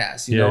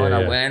podcast,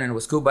 I went, and it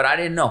was cool. But I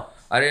didn't know.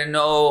 I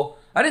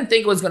didn't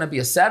think it was going to be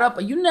a setup,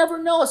 but you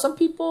never know. Some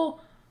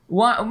people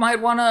might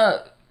want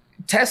to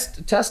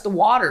test the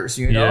waters,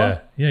 you know?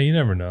 Yeah, you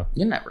never know.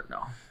 You never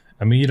know.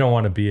 I mean, you don't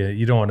want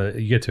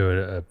to get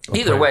to a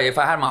either way, if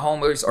I had my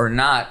homies or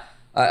not,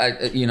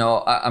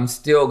 I'm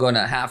still going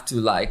to have to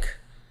like,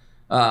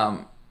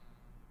 how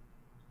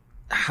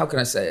can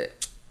I say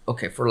it?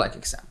 Okay, for like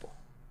example.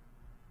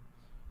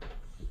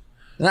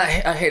 And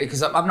I hate it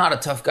because I'm not a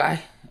tough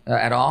guy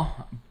at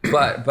all,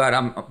 but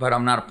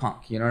I'm not a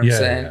punk, you know what I'm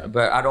saying? Yeah.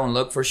 But I don't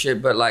look for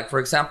shit. But like, for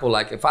example,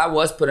 like if I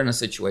was put in a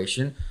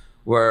situation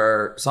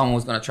where someone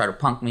was going to try to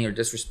punk me or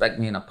disrespect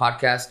me in a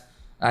podcast,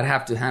 I'd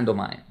have to handle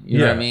mine. You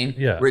know what I mean?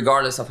 Yeah.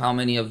 Regardless of how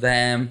many of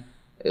them,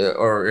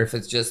 or if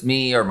it's just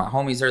me or my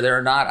homies are there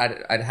or not,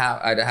 I'd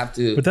have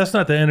to. But that's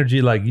not the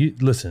energy. Like you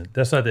listen,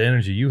 that's not the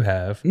energy you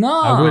have.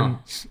 No, I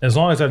wouldn't. As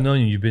long as I've known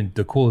you, you've been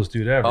the coolest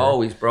dude ever.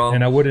 Always, bro.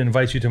 And I wouldn't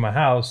invite you to my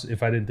house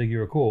if I didn't think you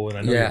were cool, and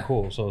I know you're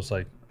cool. So it's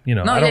like, you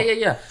know. No,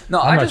 yeah.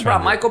 No, I just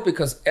brought Michael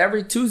because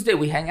every Tuesday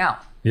we hang out.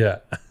 Yeah.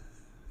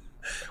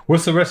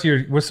 What's the rest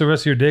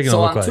of your day gonna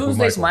look like? So on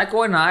Tuesdays,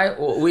 Michael and I,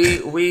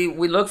 we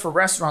look for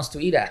restaurants to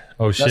eat at.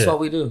 Oh shit, that's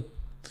what we do.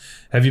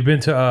 Have you been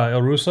to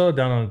El Russo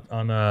down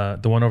on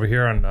the one over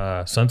here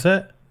on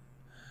Sunset?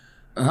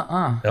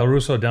 El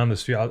Russo down the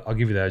street. I'll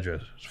give you the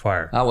address. It's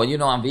fire. Oh well, you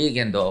know I'm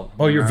vegan though.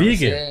 Oh, you're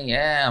vegan?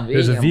 Yeah, I'm vegan.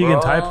 There's a vegan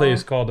bro. Thai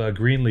place called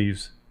Green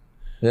Leaves.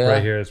 Yeah.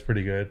 Right here. It's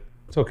pretty good.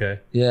 It's okay.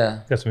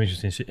 Yeah. Got some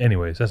interesting shit.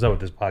 Anyways, that's not what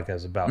this podcast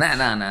is about.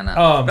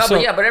 Nah.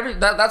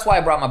 That's why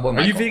I brought my boy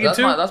Michael. Are you vegan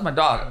too? That's my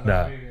dog.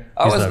 Nah.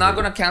 I was not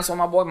going to cancel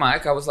my boy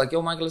Mike. I was like,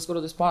 yo, Michael, let's go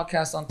to this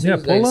podcast on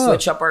Tuesday. Pull up.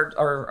 Switch up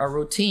our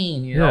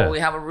routine. You know, we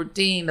have a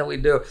routine that we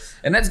do.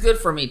 And that's good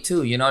for me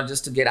too, you know,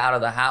 just to get out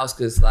of the house.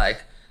 Cause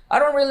like, I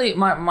don't really,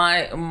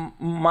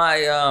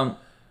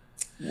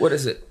 what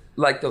is it?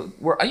 Like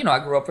I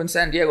grew up in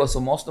San Diego. So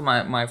most of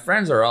my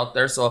friends are out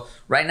there. So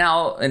right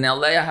now in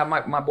LA, I have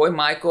my boy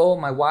Michael,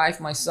 my wife,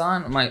 my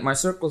son. My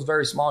circle is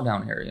very small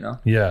down here, you know?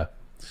 Yeah.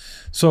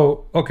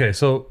 So, okay.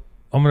 So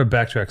I'm going to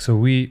backtrack.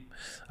 So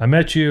I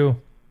met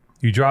you.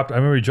 I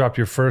remember you dropped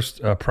your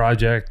first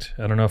project.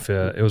 I don't know if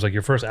it was like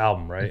your first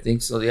album, right? I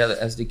think so. Yeah, the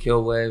SD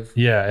Kill Wave.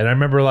 Yeah, and I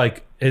remember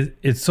like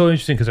it's so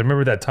interesting because I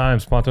remember that time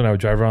Sponto and I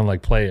would drive around and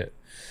like play it,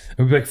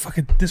 and we'd be like,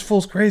 "Fucking, this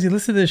fool's crazy!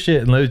 Listen to this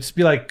shit!" And it'd just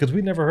be like, because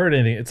we never heard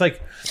anything. It's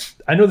like,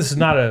 I know this is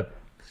not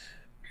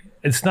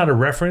a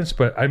reference,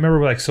 but I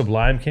remember like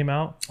Sublime came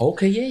out.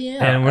 Okay, yeah.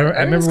 And I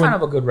remember it's kind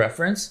of a good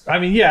reference. I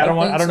mean, yeah,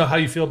 I don't know how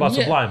you feel about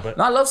Sublime, but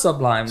no, I love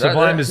Sublime.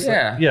 Sublime is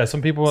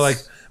some people were like,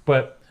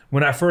 but.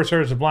 When I first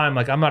heard Sublime,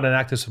 like I'm not an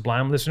active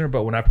Sublime listener,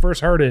 but when I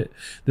first heard it,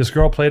 this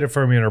girl played it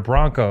for me in her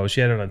Bronco.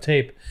 She had it on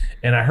tape,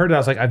 and I heard it. I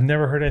was like, I've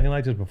never heard anything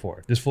like this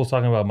before. This fool's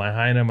talking about my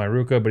Heine, my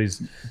Ruka, but he's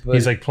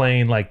like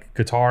playing like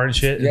guitar and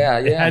shit. Yeah,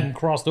 It hadn't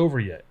crossed over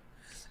yet,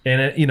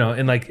 and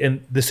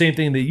and the same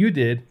thing that you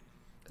did.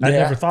 I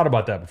never thought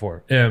about that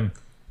before.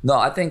 No,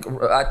 I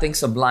think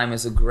Sublime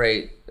is a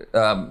great.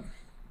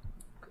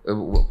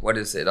 What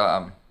is it?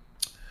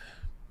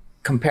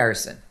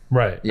 Comparison.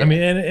 Right. Yeah. I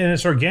mean, and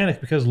it's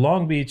organic because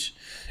Long Beach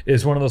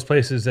is one of those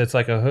places that's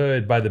like a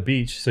hood by the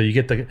beach, so you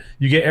get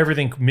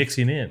everything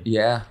mixing in.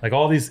 Yeah. Like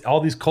all these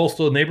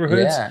coastal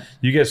neighborhoods,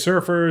 you get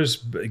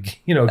surfers,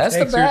 that's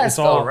the best. It's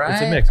all right.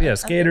 It's a mix. Yeah,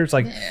 skaters,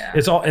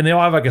 it's all, and they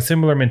all have like a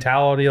similar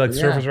mentality. Like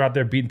surfers are out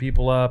there beating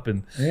people up,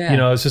 and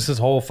it's just this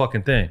whole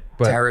fucking thing.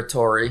 But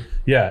territory.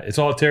 Yeah, it's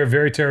all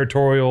very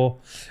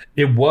territorial.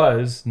 It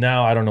was.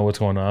 Now I don't know what's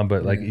going on,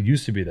 but like it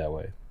used to be that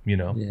way.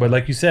 But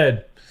like you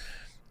said.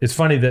 It's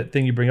funny that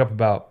thing you bring up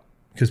about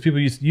because people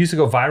used to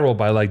go viral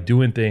by like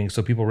doing things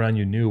so people around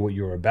you knew what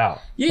you were about.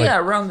 Yeah,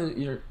 like,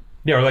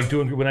 or like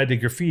doing when I did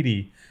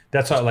graffiti.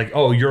 That's how like,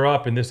 oh, you're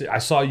up and this. I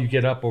saw you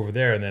get up over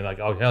there, and then like,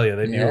 oh hell yeah,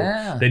 they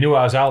knew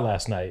I was out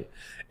last night.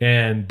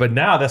 But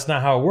now that's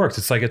not how it works.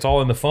 It's like it's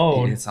all in the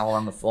phone. It's all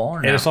on the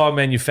phone, and it's all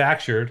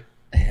manufactured.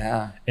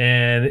 Yeah,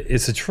 and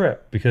it's a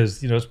trip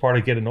because it's part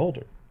of getting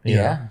older. You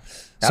know?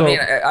 So,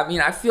 I mean,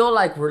 I feel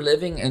like we're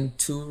living in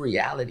two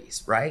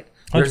realities, right?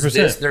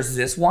 100%. There's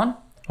this one,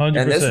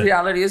 100%. and this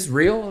reality is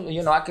real.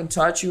 I can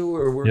touch you,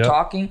 or we're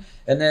talking,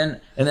 and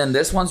then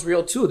this one's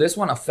real too. This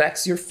one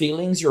affects your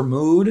feelings, your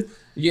mood.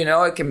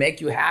 It can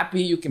make you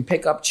happy. You can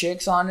pick up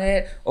chicks on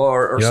it,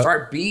 or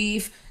start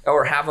beef,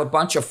 or have a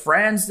bunch of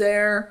friends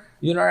there.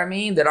 You know what I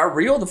mean? That are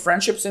real. The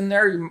friendships in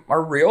there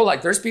are real.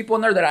 Like there's people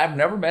in there that I've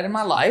never met in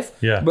my life.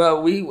 Yeah.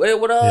 But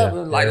what up?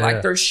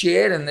 Like their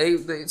shit, and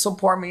they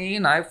support me,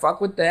 and I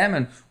fuck with them,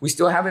 and we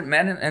still haven't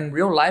met in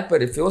real life.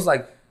 But it feels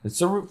like it's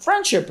a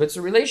friendship. It's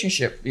a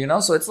relationship.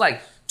 So it's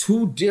like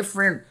two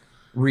different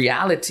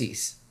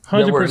realities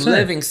 100%. That we're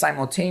living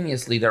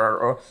simultaneously. There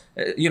are,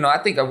 I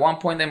think at one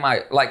point they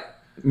might like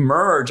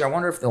merge. I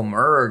wonder if they'll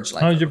merge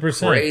like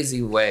 100%. a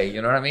crazy way.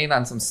 You know what I mean?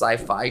 On some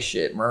sci-fi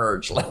shit,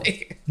 merge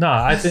like. No,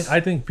 I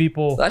think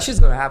people. That shit's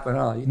gonna happen,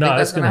 huh? You think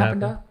that's gonna happen,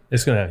 Doc?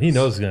 It's gonna happen. He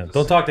knows it's gonna.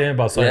 Don't talk to him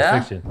about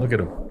science fiction. Look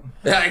at him.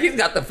 Yeah, he's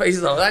got the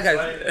faces on that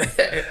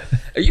guy.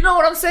 You know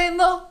what I'm saying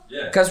though?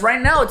 Yeah. Because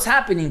right now it's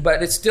happening,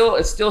 but it's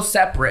still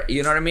separate.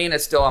 You know what I mean?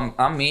 It's still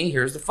I'm me.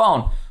 Here's the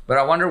phone. But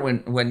I wonder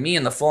when me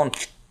and the phone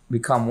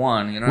become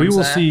one. You know what I'm saying? We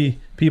will see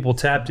people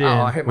tapped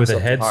in with a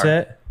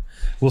headset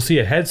we'll see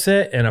a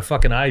headset and a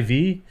fucking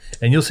IV,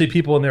 and you'll see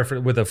people in there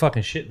with a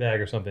fucking shit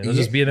bag or something. They'll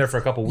just be in there for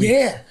a couple weeks.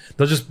 Yeah.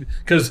 They'll just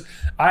because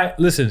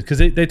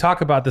they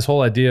talk about this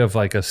whole idea of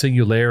like a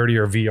singularity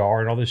or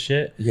VR and all this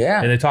shit.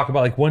 Yeah. And they talk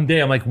about like one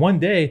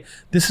day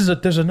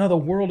there's another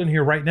world in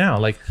here right now.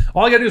 Like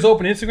all I gotta do is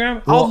open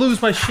Instagram. I'll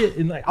lose my shit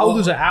in like I'll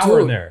lose an hour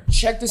in there.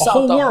 Check this out.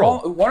 Whole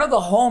world. One of the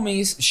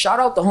homies, shout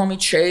out the homie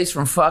Chase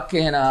from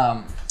fucking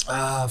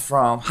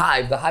from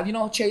Hive. The Hive, you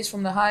know Chase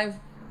from the Hive?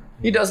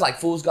 He does like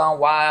Fools Gone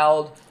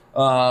Wild.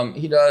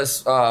 He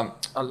does a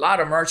lot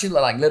of merch. He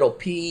like Little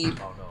Peep.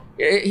 Oh, no.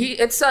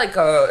 It's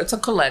a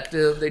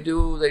collective. They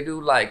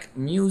do like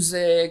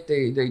music.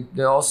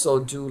 They also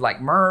do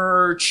like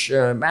merch,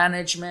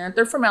 management.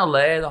 They're from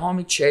LA. The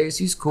homie Chase,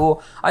 he's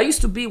cool. I used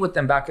to be with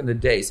them back in the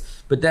days,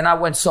 but then I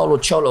went solo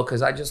cholo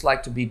because I just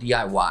like to be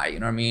DIY. You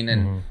know what I mean?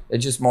 And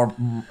it's just more.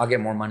 I get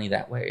more money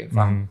that way if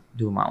I'm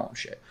doing my own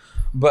shit.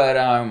 But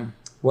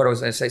what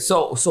was I say?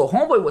 So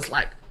homeboy was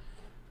like,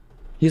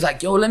 he's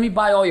like, yo, let me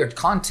buy all your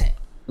content.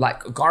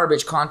 Like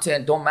garbage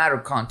content, don't matter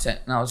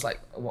content. And I was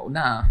like, well,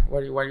 nah, what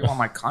do you want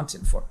my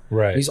content for?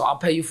 Right. He's like, I'll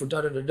pay you for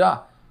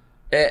da-da-da-da.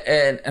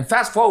 And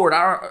fast forward,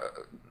 I'm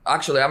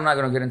not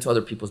going to get into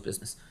other people's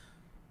business.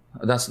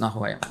 That's not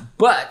who I am.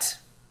 But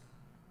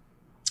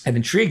it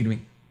intrigued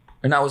me.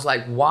 And I was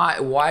like,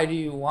 why do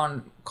you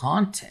want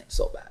content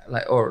so bad?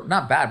 Like, or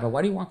not bad, but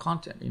why do you want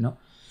content, you know?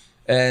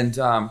 And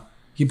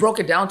he broke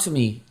it down to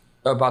me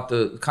about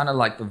the kind of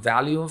like the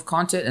value of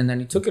content. And then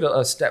he took it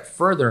a step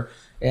further.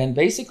 And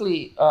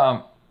basically,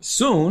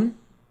 soon,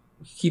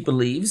 he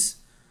believes,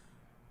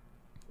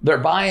 they're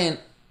buying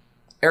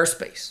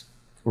airspace,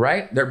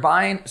 right?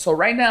 So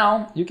right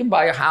now, you can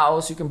buy a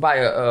house, you can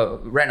buy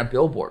rent a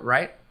billboard,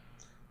 right?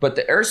 But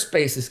the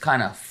airspace is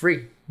kind of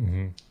free.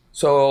 Mm-hmm.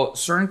 So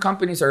certain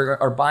companies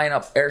are buying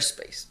up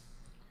airspace.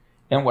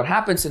 And what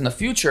happens in the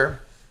future,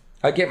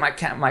 I get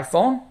my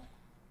phone,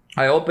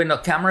 I open the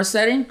camera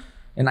setting,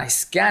 and I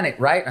scan it,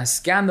 right? I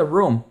scan the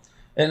room.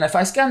 And if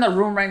I scan the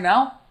room right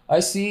now, I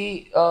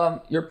see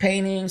your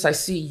paintings, I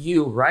see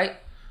you, right?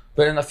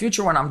 But in the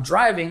future when I'm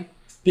driving,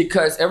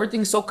 because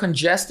everything's so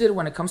congested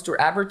when it comes to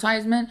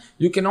advertisement,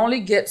 you can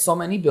only get so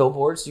many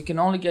billboards, you can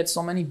only get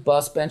so many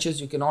bus benches,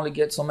 you can only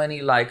get so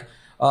many like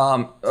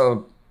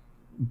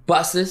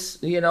buses,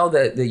 you know,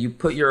 that you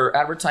put your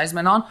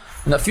advertisement on.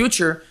 In the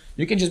future,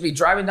 you can just be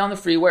driving down the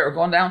freeway or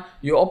going down,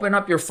 you open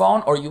up your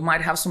phone, or you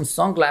might have some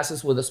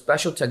sunglasses with a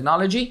special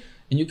technology,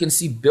 and you can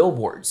see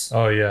billboards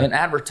and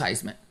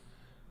advertisement.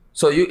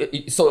 So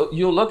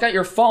you look at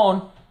your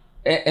phone,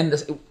 and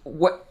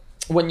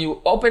when you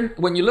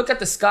look at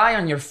the sky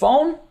on your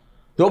phone,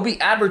 there'll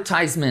be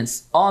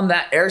advertisements on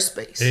that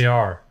airspace.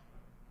 AR.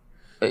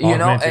 You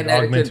know,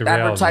 and it can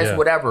advertise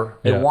whatever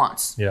it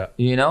wants. Yeah.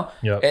 You know?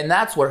 Yep. And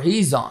that's where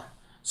he's on.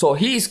 So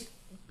he's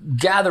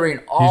gathering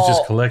he's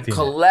just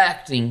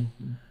collecting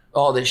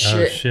all this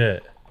shit. Oh,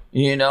 shit.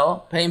 You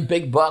know? Paying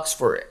big bucks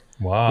for it.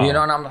 Wow. You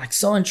know, and I'm like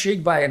so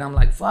intrigued by it. And I'm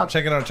like, fuck.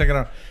 Check it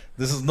out.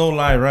 This is no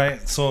lie,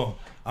 right? So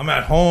I'm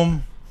at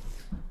home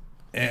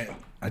and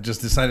I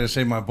just decided to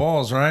shave my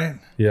balls, right?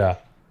 Yeah.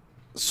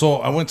 So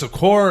I went to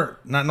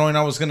court not knowing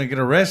I was going to get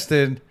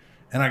arrested,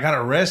 and I got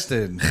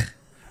arrested.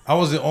 I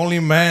was the only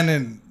man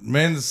in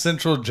men's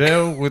central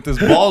jail with his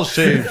balls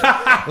shaved.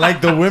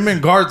 Like the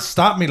women guards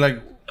stopped me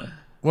like,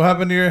 what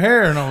happened to your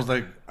hair? And I was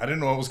like, I didn't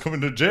know I was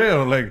coming to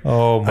jail. Like,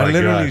 oh my I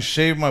literally God.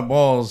 shaved my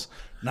balls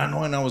not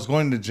knowing I was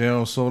going to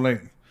jail. So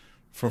like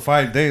for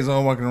 5 days I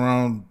was walking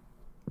around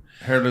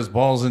hairless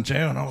balls in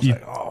jail, and I was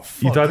like, "Oh,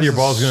 fuck!" You thought your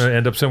balls were gonna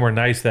end up somewhere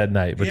nice that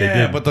night, but they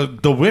didn't.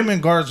 But the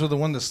women guards were the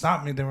one that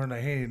stopped me. They were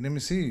like, "Hey, let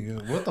me see.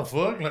 What the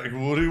fuck? Like,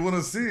 what do you want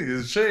to see?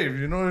 It's shaved.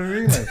 You know what I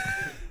mean?" Like,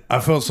 I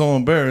felt so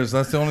embarrassed.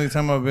 That's the only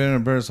time I've been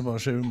embarrassed about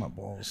shaving my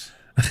balls.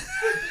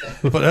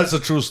 But that's a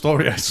true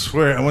story. I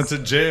swear. I went to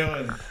jail,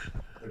 and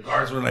the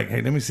guards were like,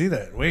 "Hey, let me see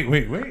that. Wait.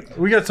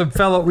 We got some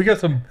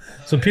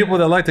people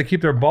that like to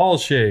keep their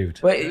balls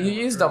shaved. Wait, you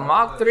used the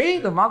Mach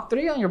 3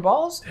 on your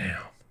balls? Damn.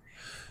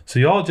 So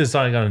y'all just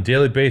like on a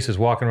daily basis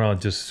walking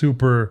around just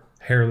super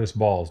hairless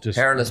balls, just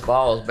hairless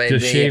balls, baby.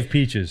 Just shaved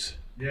peaches.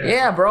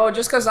 Yeah, bro.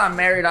 Just because I'm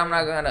married, I'm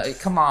not gonna.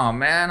 Come on,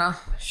 man.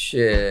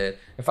 Shit.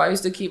 If I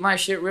used to keep my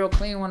shit real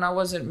clean when I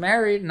wasn't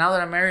married, now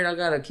that I'm married, I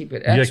gotta keep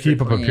it extra. You gotta keep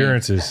clean. up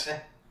appearances.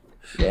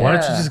 Yeah. Why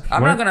don't you just?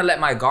 I'm not gonna let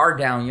my guard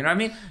down. You know what I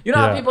mean? You know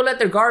how people let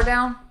their guard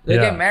down? They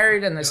get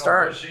married and they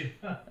start.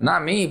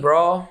 Not me,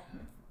 bro.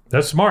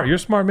 That's smart. You're a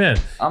smart man.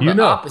 I'm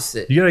the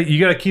opposite. You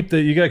gotta keep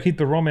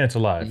the romance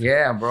alive.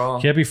 Yeah, bro.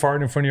 You can't be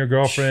farting in front of your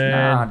girlfriend.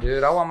 Nah,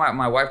 dude. I want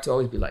my wife to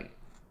always be like,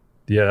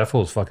 yeah, that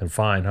fool's fucking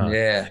fine, huh?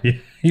 Yeah.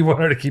 You want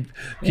her to keep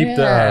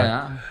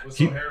the with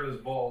some hairless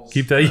balls.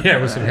 Keep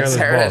that with some hairless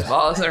balls.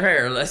 Balls are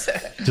hairless.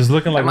 Just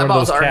looking like my one of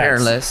those balls are cats.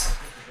 hairless.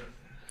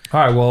 All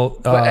right, well,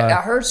 but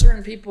I heard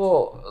certain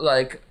people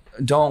like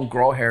don't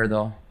grow hair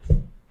though.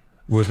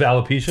 With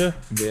alopecia?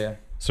 Yeah.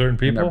 Certain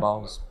people? In their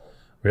balls.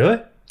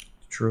 Really?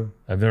 True.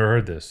 I've never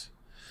heard this.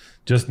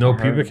 Just no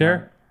pubic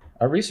hair?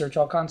 I research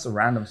all kinds of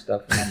random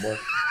stuff when I'm bored.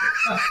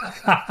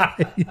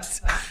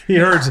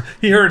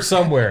 He heard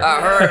somewhere.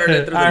 I heard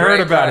it. I heard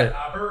about it.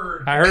 I heard.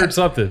 I heard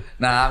something.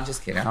 Nah, I'm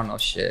just kidding. I don't know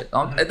shit.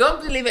 Don't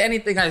believe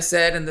anything I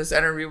said in this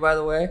interview, by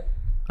the way.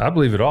 I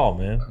believe it all,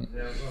 man.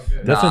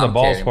 That's in the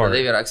balls part.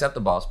 Believe it, except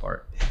the balls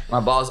part. My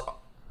balls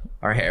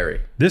are hairy.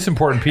 This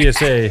important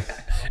PSA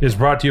is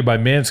brought to you by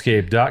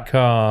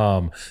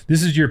Manscaped.com.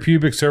 This is your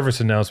pubic service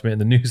announcement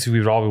and the news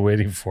we've all been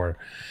waiting for.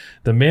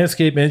 The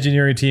Manscaped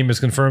engineering team has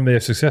confirmed they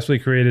have successfully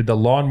created the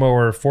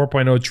Lawnmower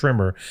 4.0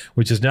 trimmer,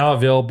 which is now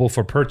available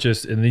for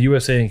purchase in the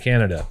USA and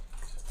Canada.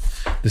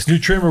 This new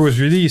trimmer was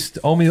released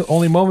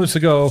only moments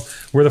ago.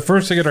 We're the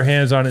first to get our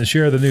hands on it and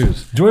share the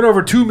news. Join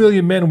over 2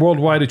 million men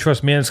worldwide who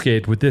trust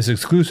Manscaped with this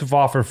exclusive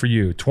offer for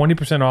you.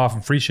 20% off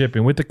and free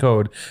shipping with the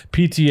code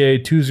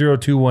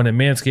PTA2021 at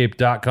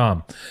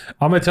manscaped.com.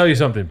 I'm going to tell you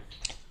something.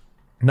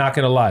 Not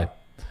going to lie.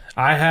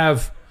 I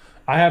have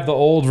the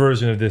old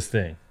version of this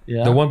thing.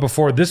 Yeah. The one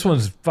before, this one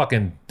is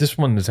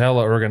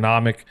hella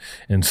ergonomic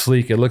and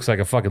sleek. It looks like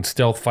a fucking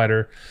stealth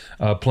fighter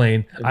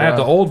plane. I have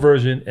the old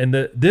version, and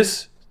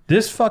this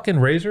fucking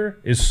razor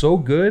is so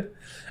good.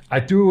 I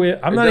threw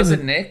it.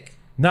 Doesn't nick?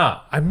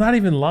 Nah, I'm not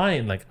even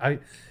lying. Like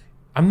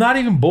I'm not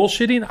even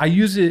bullshitting. I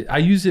use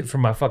it for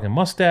my fucking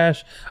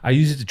mustache. I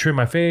use it to trim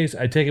my face.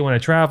 I take it when I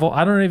travel.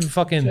 I don't even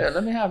fucking. Shit,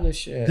 let me have this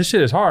shit. This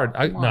shit is hard.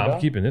 I'm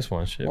keeping this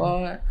one. Shit.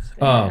 What?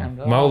 Damn,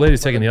 my old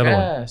lady's taking the other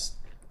one.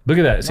 Look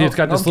at that. See, it's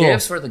got this little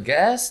gifts for the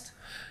guest.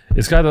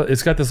 It's got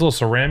this little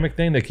ceramic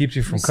thing that keeps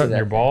you from cutting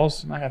your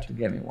balls. You might have to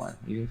get me one.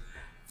 You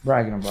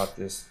bragging about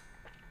this?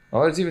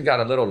 Oh, it's even got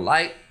a little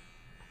light.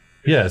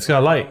 Yeah, it's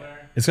got a light.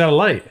 It's got a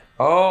light.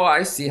 Oh,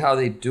 I see how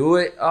they do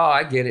it. Oh,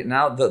 I get it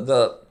now.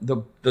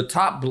 The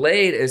top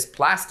blade is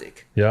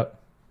plastic.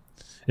 Yep.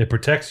 It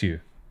protects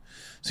you.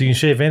 So you can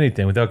shave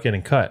anything without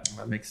getting cut.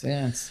 That makes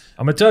sense.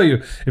 I'm going to tell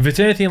you, if it's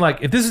anything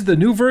like, if this is the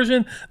new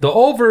version, the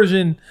old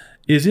version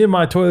is in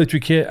my toiletry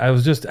kit. I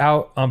was just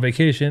out on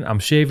vacation. I'm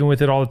shaving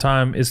with it all the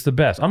time. It's the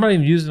best. I'm not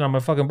even using it on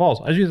my fucking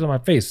balls. I just use it on my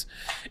face.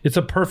 It's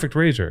a perfect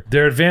razor.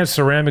 Their advanced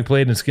ceramic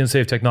blade and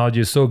skin-safe technology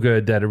is so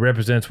good that it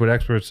represents what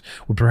experts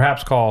would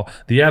perhaps call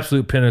the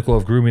absolute pinnacle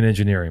of grooming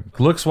engineering.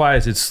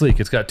 Looks-wise, it's sleek.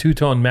 It's got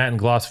two-tone matte and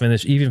gloss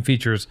finish. Even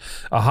features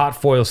a hot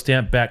foil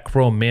stamped back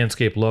chrome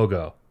Manscaped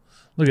logo.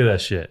 Look at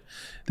that shit.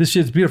 This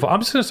shit's beautiful.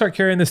 I'm just gonna start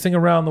carrying this thing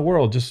around the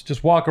world.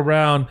 Just walk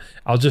around.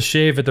 I'll just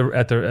shave at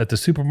the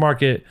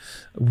supermarket.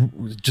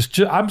 I'm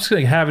just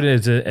gonna have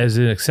it as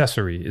an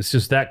accessory. It's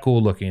just that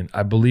cool looking.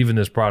 I believe in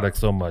this product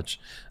so much.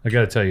 I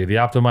gotta tell you, the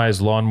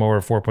optimized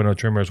lawnmower 4.0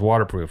 trimmer is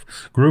waterproof.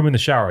 Groom in the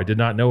shower. I did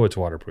not know it's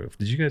waterproof.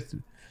 Did you guys?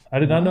 I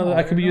did not know that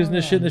I could be using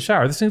this shit in the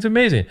shower. This thing's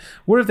amazing.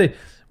 What if they've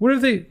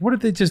reinvented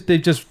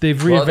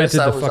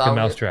the fucking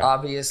mousetrap?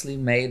 Obviously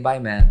made by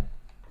men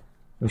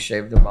who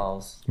shave their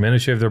balls. Men who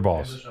shave their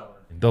balls.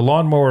 The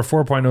Lawnmower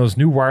 4.0's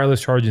new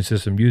wireless charging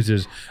system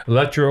uses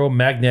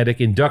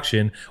electromagnetic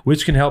induction,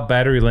 which can help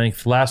battery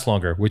length last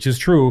longer, which is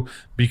true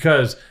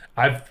because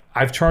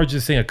I've charged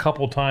this thing a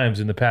couple times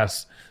in the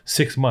past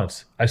 6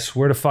 months. I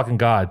swear to fucking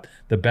God,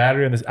 the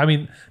battery on this, I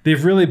mean,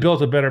 they've really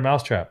built a better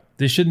mousetrap.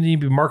 They shouldn't even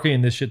be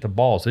marketing this shit to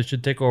balls. They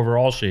should take over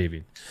all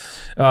shaving.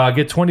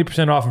 Get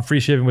 20% off and free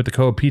shipping with the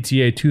code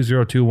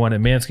PTA2021 at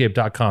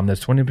manscaped.com.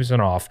 That's 20%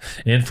 off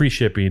and free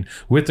shipping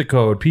with the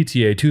code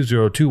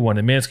PTA2021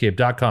 at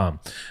manscaped.com.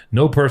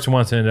 No person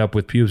wants to end up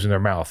with pubes in their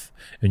mouth,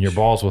 and your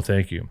balls will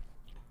thank you.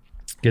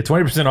 Get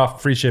 20%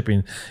 off free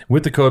shipping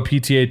with the code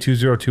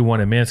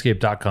PTA2021 at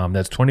manscaped.com.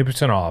 That's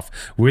 20% off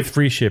with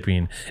free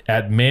shipping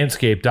at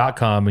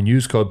manscaped.com and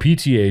use code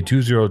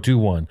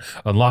PTA2021.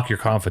 Unlock your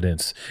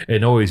confidence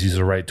and always use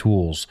the right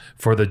tools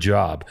for the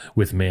job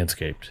with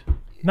Manscaped.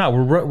 No,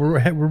 we're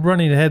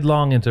running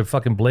headlong into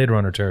fucking Blade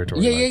Runner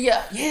territory.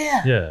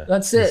 Yeah.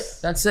 That's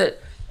it.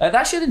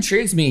 That shit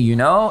intrigues me, you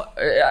know,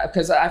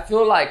 because I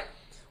feel like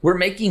we're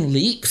making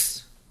leaps.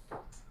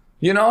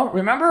 You know,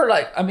 remember,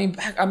 like, we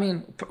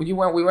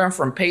went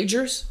from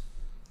pagers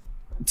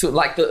to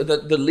like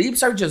the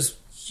leaps are just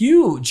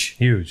huge.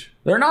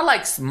 They're not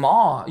like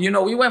small. You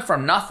know, we went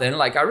from nothing.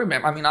 Like I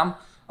remember,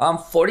 I'm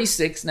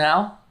 46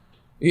 now.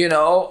 You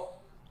know,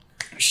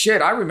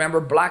 shit, I remember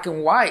black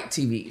and white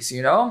TVs.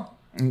 You know,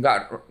 and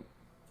I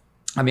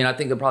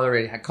think they probably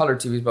already had color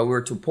TVs, but we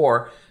were too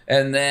poor.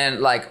 And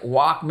then like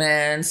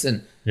Walkmans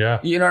and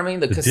you know what I mean?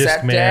 The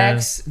cassette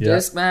decks,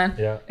 Discman.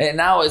 Yeah. And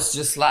now it's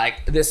just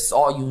like, this is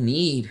all you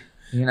need,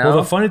 you know? Well,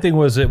 the funny thing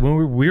was that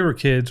when we were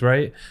kids,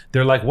 right?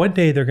 They're like, one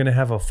day they're going to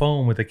have a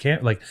phone with a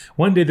camera. Like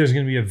one day there's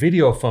going to be a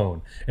video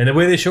phone. And the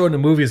way they show it in the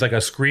movie is like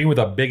a screen with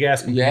a big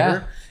ass computer.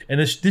 Yeah.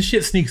 And this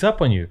shit sneaks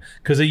up on you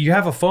because you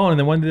have a phone and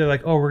then one day they're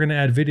like, oh, we're going to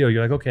add video.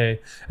 You're like, okay.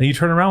 And you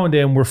turn around one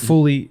day and we're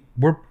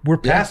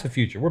past the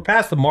future. We're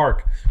past the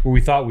mark where we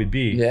thought we'd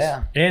be.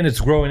 Yeah. And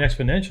it's growing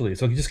exponentially.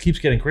 So it just keeps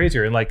getting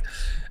crazier. And like,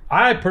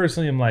 I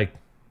personally am like,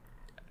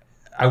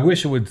 I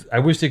wish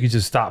they could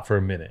just stop for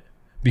a minute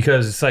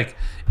because it's like,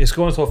 it's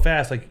going so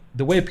fast. Like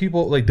the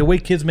way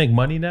kids make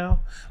money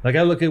now, like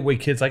I look at the way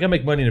kids, like I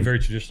make money in a very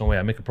traditional way.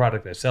 I make a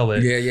product, I sell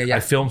it. Yeah. I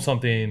film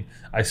something.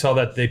 I sell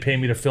that, they pay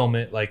me to film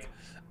it. Like,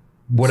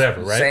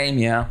 whatever, right? Same,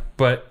 yeah.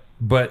 But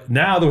But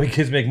now the way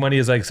kids make money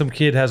is like some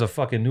kid has a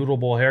fucking noodle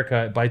bowl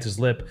haircut, bites his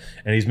lip,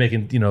 and he's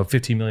making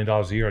 $15 million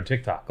a year on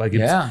TikTok. Like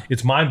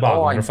it's mind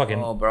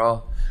boggling.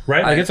 Bro.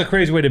 Right? Like it's a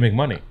crazy way to make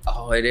money.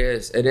 Oh, it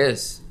is. It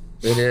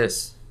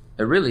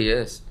really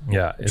is.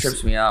 Yeah, it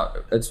trips me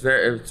out. It's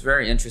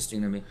very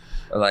interesting to me.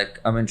 Like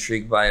I'm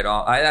intrigued by it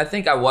all. I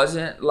think I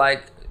wasn't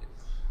like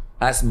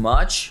as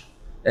much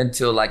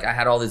until like I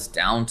had all this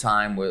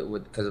downtime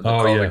with because of the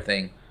COVID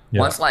thing. Yeah.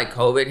 Once like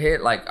COVID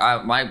hit, like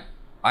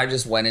I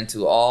just went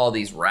into all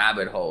these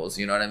rabbit holes,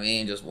 you know what I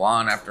mean? Just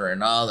one after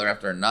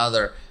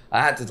another.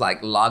 I had to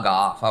like log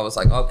off. I was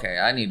like, okay,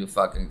 I need to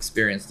fucking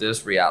experience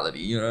this reality,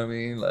 you know what I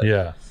mean? Like,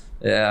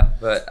 yeah,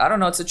 but I don't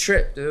know, it's a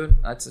trip, dude.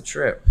 It's a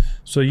trip.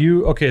 So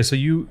you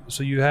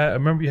had, I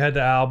remember you had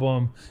the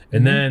album,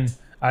 and then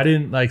I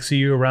didn't like see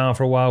you around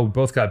for a while. We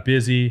both got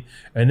busy,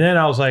 and then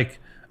I was like,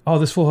 oh,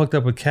 this fool hooked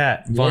up with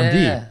Kat Von D,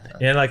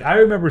 and like I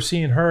remember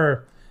seeing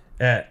her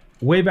at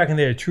way back in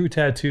there, True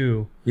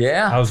Tattoo.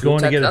 Yeah, I was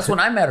going to get. That's when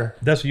I met her.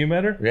 That's when you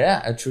met her?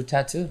 Yeah, at True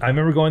Tattoo. I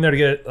remember going there to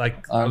get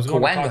I was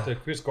going to talk to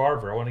Chris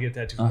Garver. I want to get a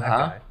tattoo from that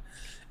guy,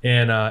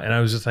 and I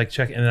was just like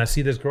checking, and I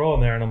see this girl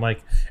in there, and I'm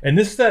like, and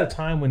this is at a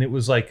time when it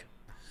was like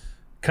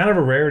kind of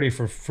a rarity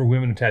for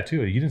women to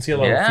tattoo. You didn't see a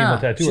lot of female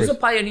tattooers. She's a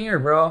pioneer,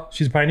 bro.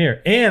 She's a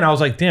pioneer, and I was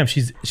like, damn,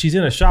 she's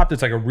in a shop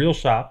that's like a real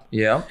shop.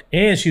 Yeah,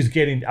 and she's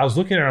getting. I was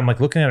looking at her. I'm like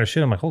looking at her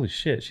shit. I'm like, holy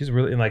shit, she's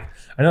really. And like,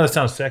 I know that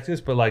sounds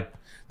sexist, but like.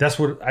 That's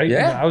what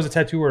I was a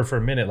tattooer for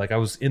a minute. Like I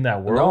was in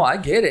that world. No, I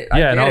get it.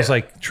 I was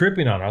like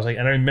tripping on her. I was like,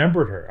 and I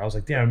remembered her. I was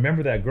like, damn, I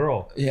remember that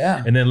girl.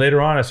 Yeah. And then later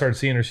on, I started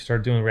seeing her. She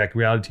started doing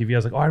reality TV. I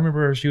was like, oh, I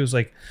remember her. She was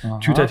like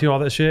True Tattoo, all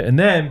that shit. And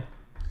then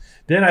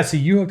I see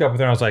you hooked up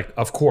with her. And I was like,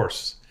 of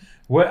course.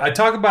 What I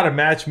talk about a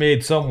match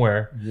made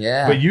somewhere.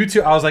 Yeah. But you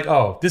two, I was like,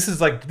 oh, this is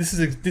like.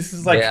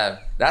 Yeah,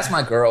 that's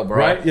my girl, bro.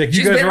 Right. Like,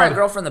 she's been my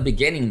girl from the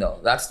beginning,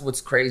 though. That's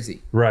what's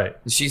crazy. Right.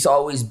 She's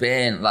always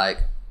been like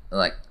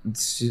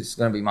she's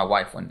gonna be my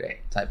wife one day,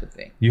 type of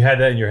thing. You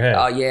had that in your head.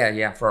 Oh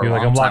yeah, for a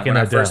long time. When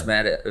I first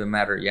met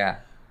her, yeah.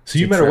 So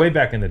you met her way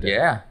back in the day.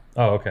 Yeah.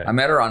 Oh, okay. I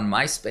met her on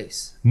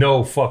MySpace.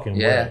 No fucking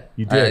way.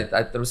 You did.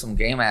 I threw some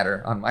game at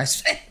her on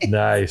MySpace.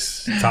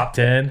 Nice. Top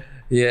 10.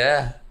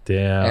 Yeah.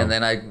 Damn. And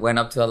then I went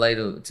up to LA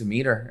to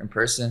meet her in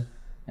person,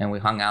 and we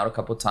hung out a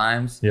couple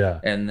times. Yeah.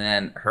 And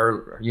then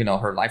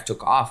her life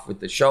took off with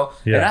the show.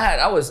 Yeah.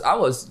 And I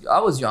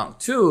was young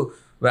too.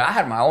 But I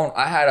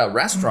had a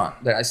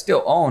restaurant that I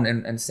still own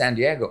in San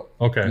Diego.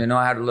 Okay.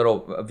 I had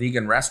a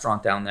vegan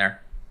restaurant down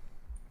there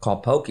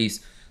called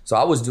Pokey's. So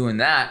I was doing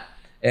that.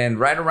 And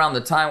right around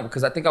the time,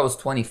 because I think I was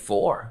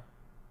 24.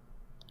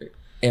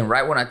 And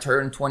right when I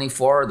turned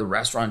 24, the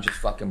restaurant just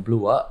fucking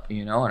blew up,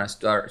 and I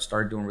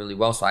started doing really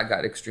well. So I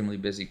got extremely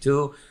busy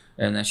too.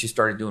 And then she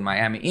started doing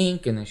Miami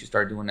Ink, and then she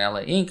started doing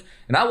LA Ink.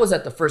 And I was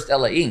at the first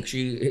LA Ink.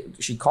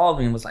 She called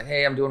me and was like,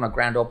 hey, I'm doing a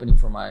grand opening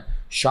for my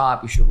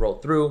shop. You should roll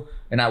through.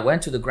 And I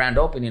went to the grand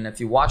opening. If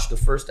you watch the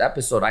first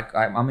episode,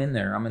 I'm in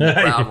there. I'm in the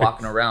crowd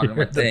walking around in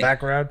my thing. The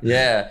background?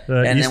 Yeah.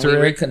 And Easter then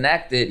we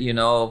reconnected, I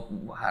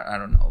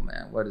don't know,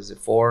 man. What is it,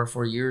 4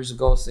 years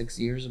ago, 6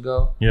 years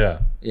ago? Yeah.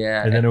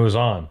 Yeah. And then it was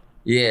on.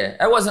 Yeah.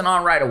 I wasn't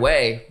on right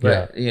away,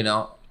 but,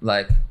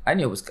 like I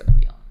knew it was going to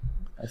be on.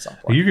 At some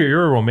point.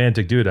 You're a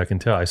romantic dude, I can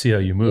tell. I see how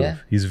you move. Yeah.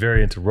 He's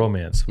very into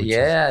romance. You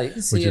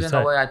can see it in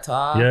the way I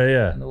talk.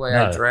 Yeah. In the way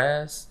I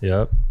dress.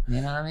 Yep.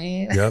 You know what I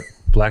mean? Yep.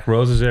 Black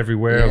roses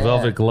everywhere,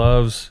 velvet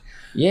gloves.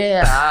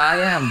 Yeah, I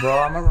am, bro.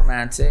 I'm a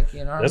romantic.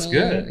 You know what That's I mean?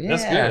 good. Yeah.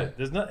 That's good.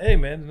 There's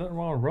nothing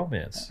wrong with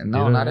romance.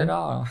 No, not at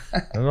all.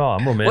 Not at all.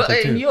 I'm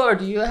romantic too.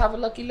 Do you have a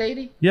lucky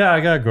lady? Yeah, I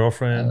got a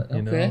girlfriend.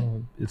 Okay.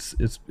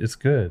 It's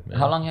good, man.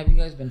 How long have you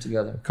guys been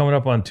together? Coming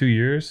up on 2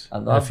 years.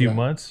 A few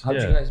months. How'd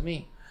you guys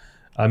meet?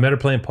 I met her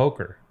playing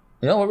poker.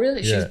 No,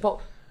 really? Yeah.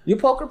 You a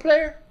poker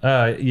player?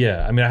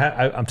 Yeah. I mean,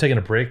 I'm taking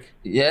a break.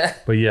 Yeah.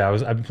 But yeah,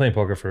 I've been playing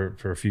poker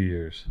for a few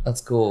years. That's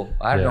cool.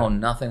 I know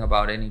nothing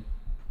about any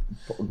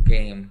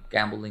game,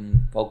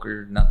 gambling,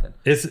 poker, nothing.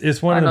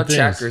 It's one of the things.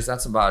 I know checkers.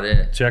 That's about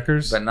it.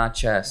 Checkers, but not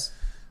chess.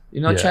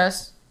 You know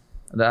chess?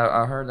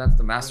 I heard that's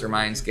the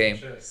mastermind's game.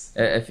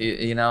 If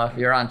if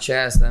you're on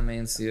chess, that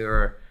means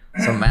you're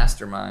some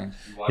mastermind.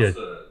 You watch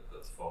the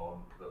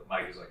phone. The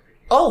mic is like.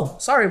 Oh,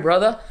 sorry,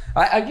 brother.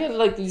 I get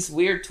like these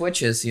weird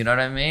twitches. You know what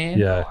I mean?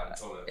 Yeah.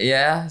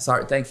 Yeah.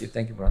 Sorry. Thank you,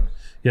 brother.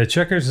 Yeah.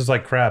 Checkers is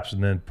like craps,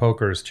 and then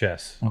poker is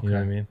chess. Okay. You know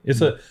what I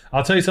mean?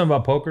 I'll tell you something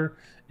about poker.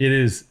 It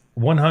is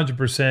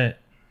 100%.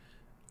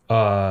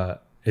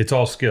 It's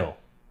all skill.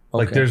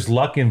 Like there's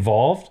luck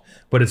involved,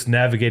 but it's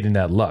navigating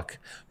that luck.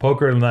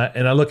 Poker, and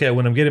I look at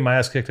when I'm getting my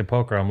ass kicked at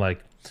poker, I'm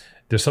like,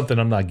 there's something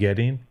I'm not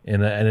getting,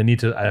 and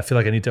I feel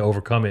like I need to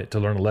overcome it to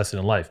learn a lesson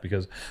in life,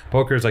 because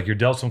poker is like you're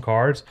dealt some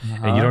cards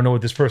and you don't know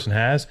what this person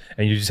has,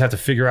 and you just have to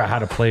figure out how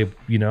to play,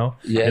 and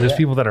there's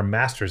people that are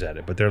masters at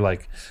it, but they're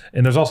like,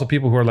 and there's also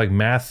people who are like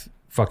math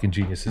fucking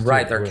geniuses.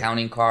 Right, they're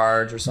counting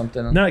cards or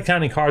something. Not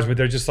counting cards, but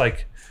they're just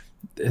like,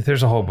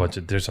 there's a whole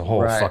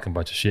fucking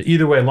bunch of shit.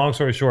 Either way, long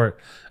story short,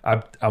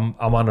 I'm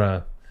on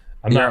a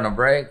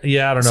break.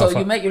 Yeah, I don't know. So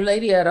you met your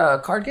lady at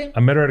a card game? I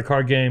met her at a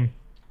card game.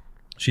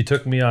 She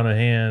took me on a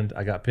hand.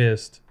 I got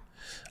pissed.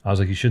 I was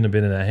like, you shouldn't have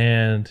been in that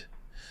hand.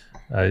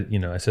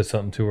 I said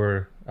something to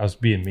her. I was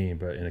being mean,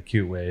 but in a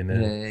cute way. And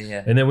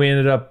then, and then we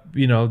ended up,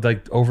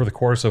 like over the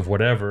course of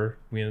whatever,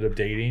 we ended up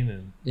dating.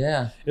 And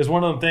it was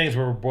one of them things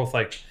where we're both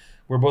like,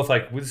 well,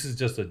 this is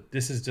just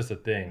a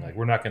thing. Like,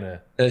 we're not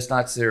gonna. It's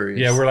not serious.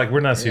 Yeah, we're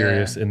not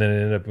serious. And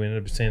then we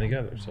ended up staying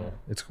together. So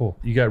it's cool.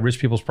 You got rich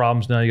people's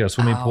problems now. You got a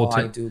swimming pool.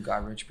 I do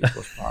got rich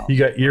people's problems.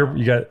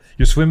 you're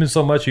swimming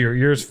so much, your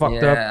ears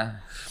fucked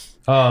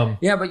up.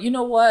 Yeah, but you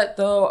know what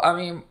though? I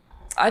mean,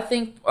 I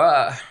think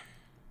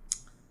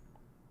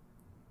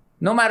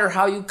no matter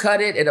how you cut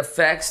it, it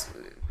affects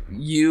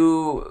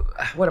you.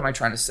 What am I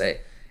trying to say?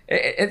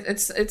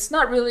 It's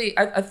not really.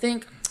 I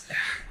think.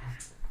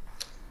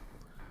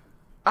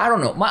 I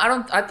don't know.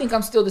 I think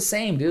I'm still the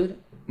same, dude.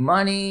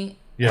 Money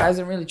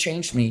hasn't really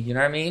changed me. You know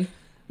what I mean?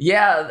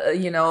 Yeah,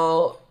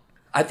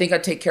 I think I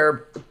take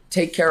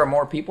care of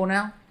more people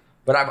now.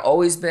 But I've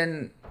always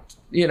been,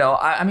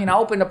 I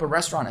opened up a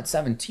restaurant at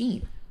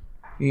 17,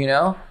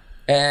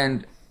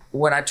 and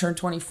when I turned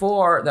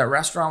 24, that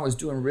restaurant was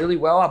doing really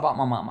well. I bought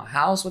my mom a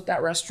house with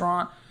that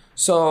restaurant.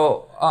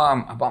 So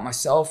I bought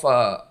myself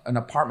an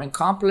apartment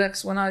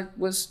complex when I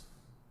was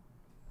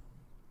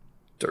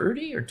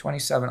 30 or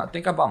 27. I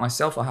think I bought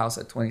myself a house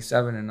at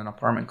 27 and an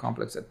apartment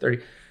complex at 30.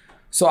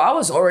 So I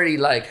was already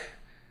like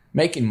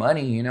making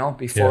money,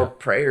 before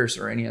prayers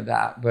or any of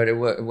that. But it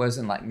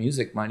wasn't like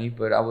music money.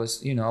 But I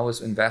was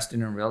investing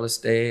in real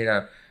estate.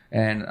 I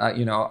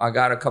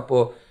got a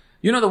couple.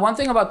 The one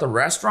thing about the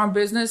restaurant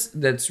business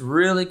that's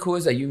really cool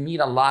is that you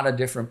meet a lot of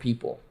different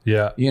people.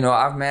 Yeah.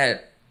 I've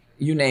met,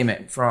 you name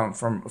it,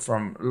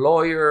 from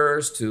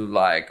lawyers to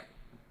like,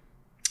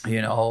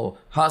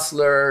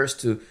 hustlers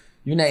to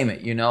you name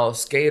it,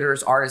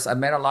 skaters, artists. I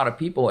met a lot of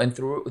people, and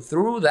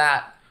through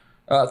that,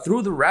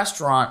 through the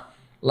restaurant,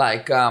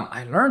 like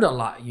I learned a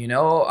lot.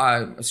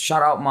 I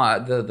shout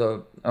out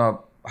the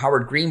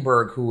Howard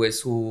Greenberg,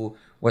 who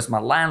was my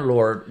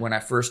landlord when I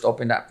first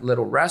opened that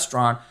little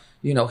restaurant.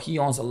 He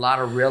owns a lot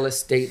of real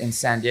estate in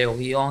San Diego.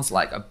 He owns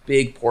like a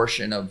big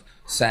portion of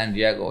San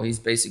Diego. He's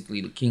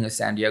basically the king of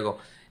San Diego,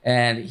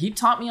 and he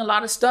taught me a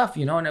lot of stuff.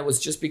 And it was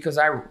just because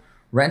I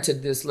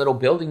rented this little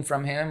building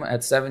from him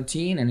at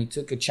 17, and he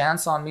took a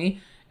chance on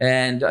me.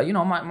 And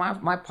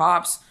my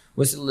pops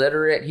was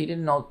illiterate. He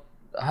didn't know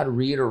how to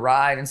read or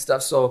write and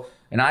stuff. So,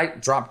 and I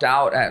dropped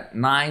out at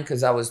 9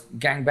 because I was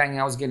gangbanging.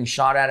 I was getting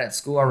shot at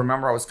school. I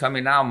remember I was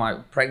coming out. My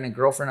pregnant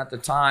girlfriend at the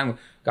time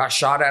got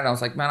shot at, and I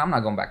was like, man, I'm not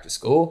going back to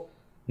school.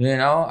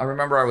 I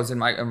remember I was in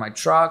my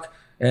truck,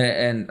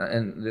 and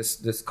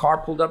this car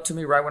pulled up to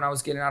me right when I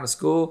was getting out of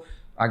school.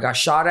 I got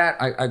shot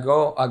at. I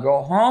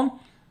go home.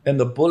 And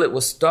the bullet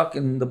was stuck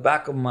in the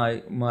back of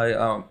my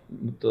the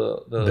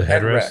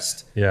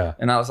headrest. Yeah.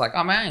 And I was like,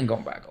 oh man, I ain't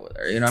going back over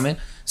there. You know what I mean?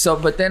 So,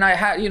 but then I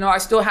had, I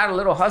still had a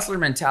little hustler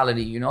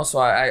mentality, So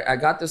I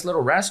got this little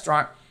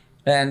restaurant,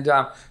 and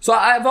so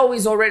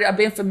I've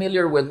been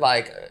familiar with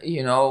like,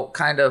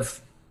 kind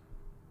of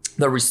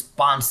the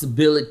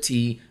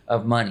responsibility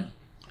of money,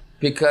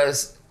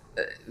 because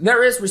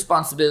there is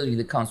responsibility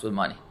that comes with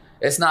money.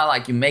 It's not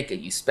like you make it,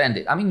 you spend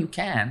it. I mean, you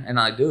can, and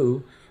I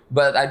do.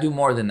 But I do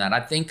more than that.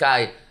 I think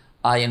I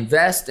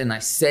invest and I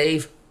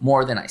save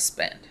more than I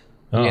spend.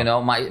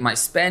 Oh. My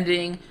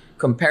spending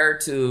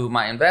compared to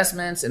my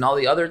investments and all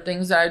the other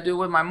things that I do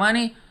with my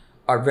money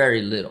are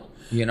very little.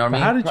 You know what I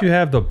mean? How did you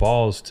have the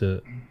balls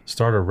to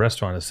start a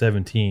restaurant at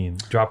 17,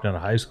 dropping out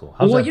of high school?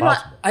 How's that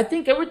possible? I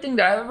think everything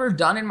that I've ever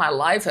done in my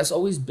life has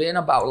always been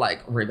about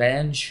like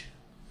revenge.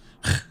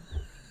 You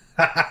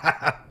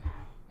know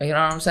what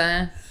I'm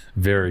saying?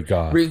 Very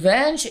goth.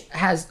 Revenge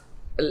has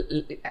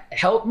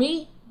helped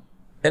me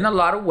in a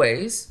lot of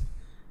ways,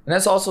 and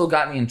that's also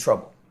got me in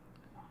trouble.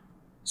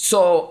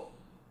 So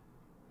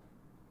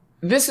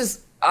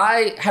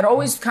I had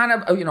always kind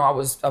of, I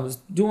was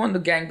doing the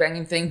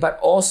gangbanging thing, but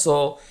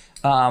also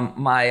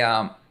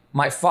my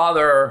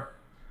father,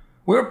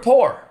 we were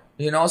poor,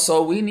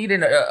 so we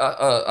needed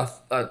a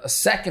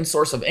second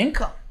source of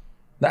income.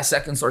 That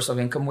second source of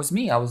income was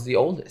me. I was the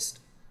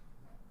oldest.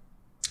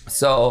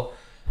 So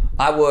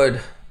I would,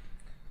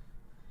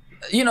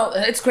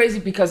 it's crazy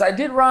because I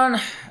did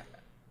run.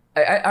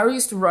 I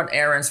used to run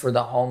errands for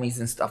the homies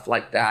and stuff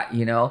like that,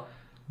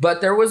 But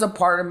there was a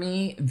part of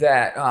me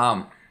that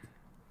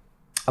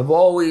I've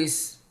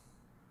always...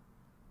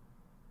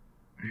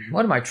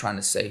 What am I trying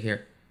to say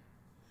here?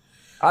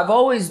 I've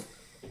always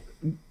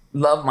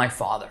loved my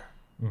father,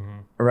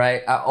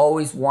 right? I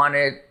always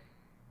wanted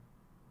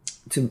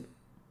to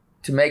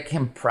make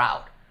him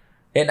proud.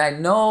 And I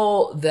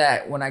know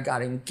that when I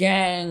got in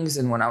gangs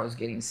and when I was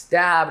getting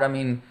stabbed, I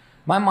mean,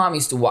 my mom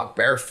used to walk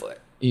barefoot,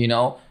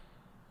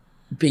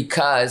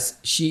 because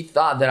she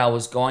thought that I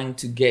was going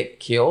to get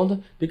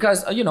killed.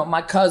 Because,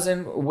 my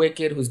cousin,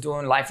 Wicked, who's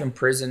doing life in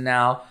prison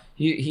now,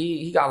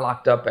 he got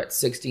locked up at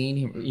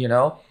 16,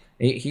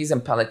 He's in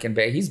Pelican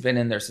Bay. He's been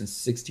in there since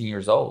 16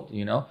 years old,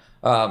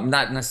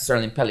 Not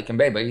necessarily in Pelican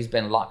Bay, but he's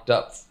been locked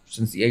up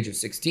since the age of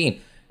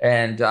 16.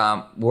 And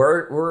I'm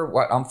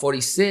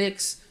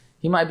 46.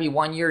 He might be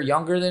 1 year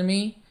younger than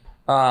me.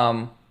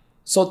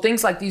 So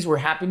things like these were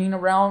happening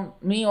around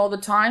me all the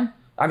time.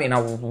 I mean,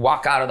 I would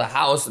walk out of the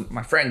house and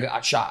my friend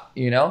got shot,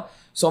 you know?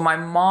 So my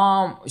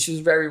mom, she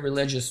was a very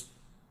religious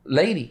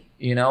lady,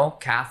 you know,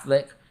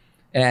 Catholic.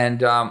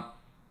 And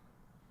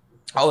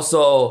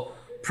also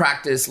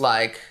practiced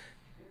like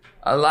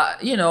a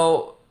lot, you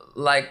know,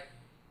 like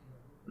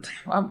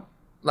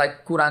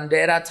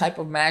curandera type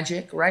of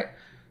magic, right?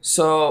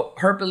 So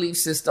her belief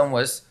system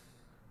was,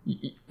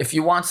 if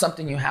you want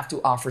something, you have to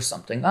offer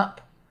something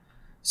up.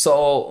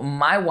 So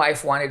my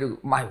mother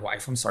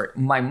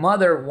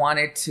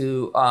wanted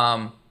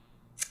to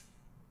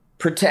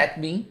protect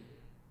me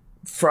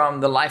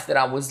from the life that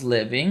I was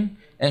living.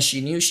 And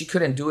she knew she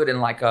couldn't do it in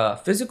like a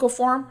physical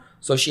form.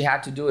 So she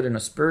had to do it in a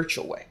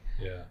spiritual way.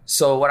 Yeah.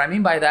 So what I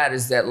mean by that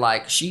is that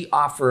like she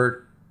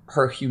offered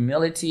her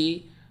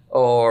humility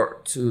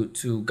or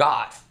to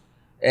God.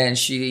 And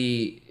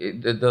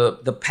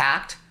the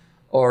pact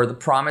or the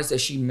promise that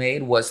she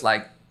made was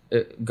like,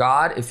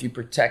 God, if you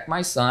protect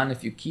my son,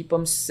 if you keep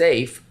him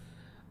safe,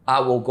 I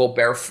will go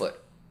barefoot.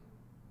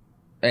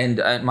 And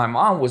my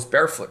mom was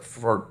barefoot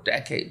for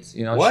decades.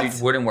 You know, What?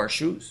 She wouldn't wear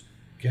shoes.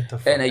 Get the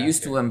fuck And it out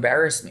used here. to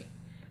embarrass me.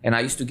 And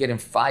I used to get in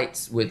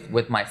fights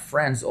with my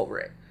friends over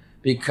it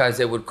because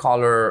they would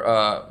call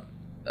her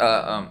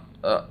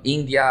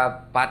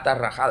India pata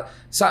rajada.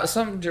 So,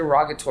 some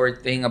derogatory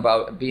thing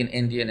about being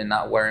Indian and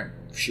not wearing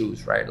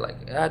shoes, right?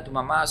 Like, tu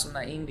mamá es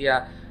una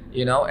India,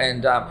 you know?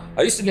 And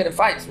I used to get in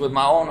fights with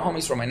my own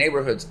homies from my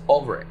neighborhoods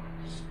over it.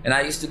 And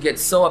I used to get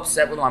so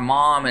upset with my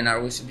mom, and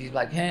I used to be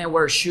like, hey,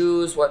 wear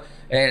shoes. What?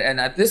 And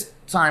at this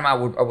time, I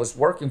was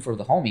working for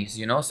the homies,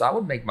 you know? So I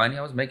would make money.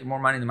 I was making more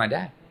money than my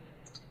dad.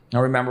 I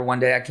remember one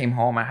day I came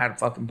home, I had a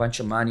fucking bunch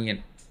of money,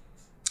 and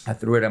I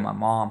threw it at my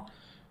mom,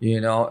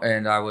 you know?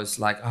 And I was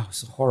like, oh, I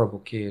was a horrible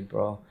kid,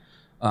 bro.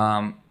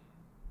 I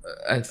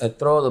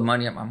throw the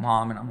money at my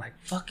mom, and I'm like,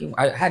 fucking,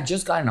 I had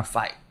just gotten in a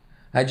fight.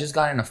 I had just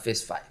gotten in a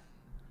fist fight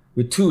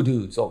with two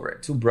dudes over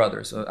it, two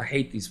brothers. So I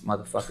hate these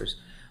motherfuckers.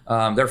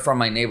 They're from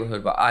my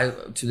neighborhood,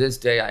 but to this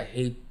day, I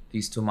hate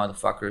these two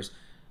motherfuckers.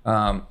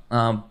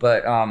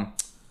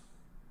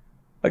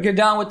 I get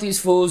down with these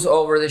fools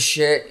over this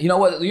shit. You know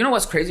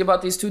what's crazy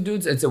about these two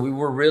dudes? It's that we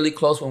were really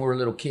close when we were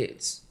little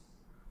kids.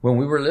 When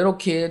we were little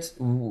kids,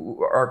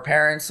 our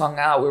parents hung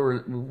out. We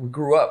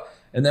grew up.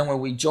 And then when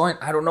we joined,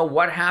 I don't know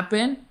what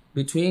happened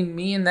between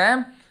me and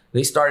them.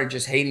 They started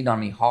just hating on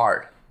me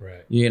hard.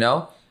 Right. You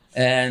know?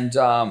 And,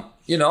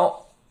 you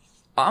know,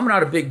 I'm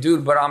not a big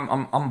dude, but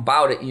I'm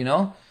about it, you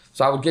know?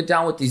 So I would get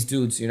down with these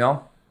dudes, you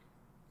know?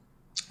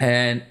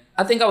 And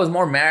I think I was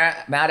more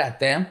mad at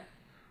them.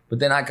 But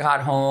then I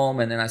got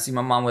home, and then I see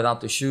my mom without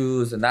the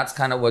shoes. And that's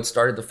kind of what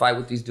started the fight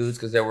with these dudes,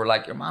 because they were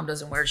like, your mom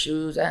doesn't wear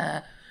shoes,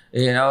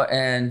 you know?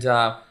 And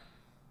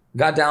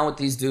got down with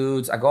these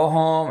dudes. I go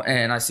home,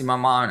 and I see my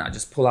mom, and I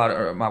just pull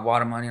out my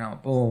water money, and I'm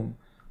like, boom,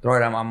 throw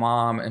it at my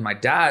mom. And my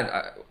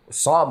dad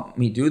saw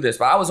me do this,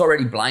 but I was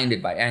already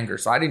blinded by anger,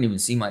 so I didn't even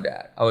see my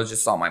dad. I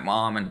just saw my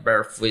mom and the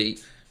bare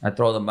feet. I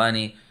throw the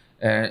money,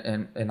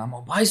 and I'm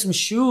gonna buy some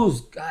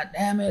shoes. God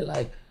damn it,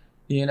 like,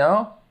 you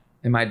know?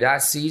 And my dad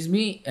sees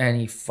me, and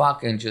he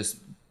fucking just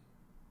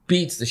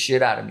beats the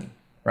shit out of me,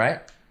 right?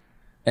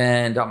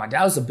 And my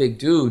dad was a big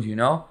dude, you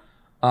know?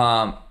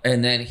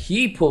 And then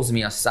he pulls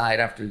me aside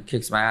after he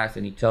kicks my ass,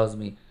 and he tells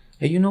me,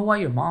 hey, you know why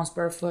your mom's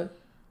barefoot?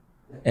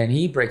 And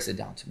he breaks it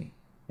down to me.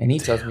 And he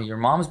tells me, your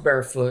mom's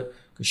barefoot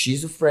because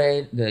she's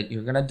afraid that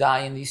you're going to die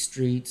in these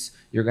streets.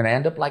 You're going to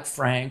end up like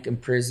Frank in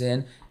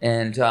prison.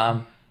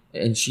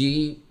 And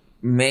she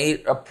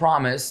made a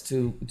promise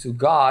to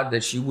God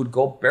that she would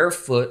go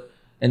barefoot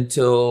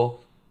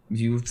until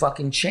you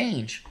fucking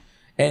change.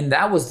 And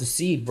that was the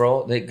seed,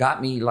 bro, that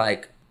got me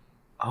like,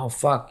 oh,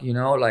 fuck, you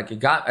know, like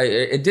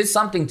it did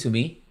something to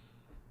me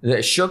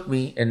that shook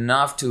me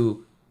enough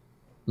to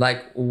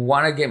like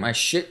want to get my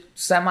shit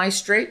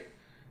semi-straight.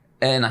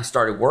 And I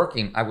started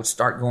working. I would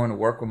start going to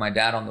work with my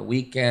dad on the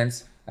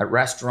weekends at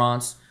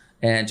restaurants,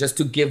 and just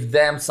to give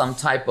them some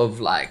type of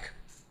like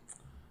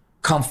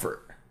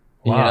comfort,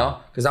 you know,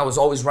 because I was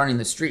always running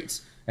the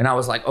streets. And I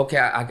was like, okay,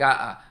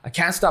 I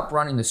can't stop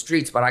running the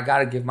streets, but I got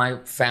to give my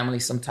family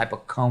some type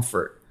of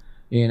comfort.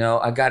 You know,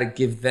 I got to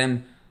give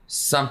them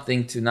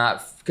something to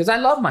not, because I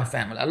love my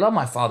family. I love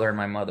my father and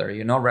my mother,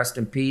 you know, rest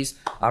in peace.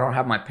 I don't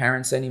have my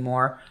parents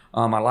anymore.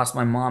 I lost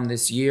my mom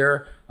this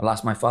year. I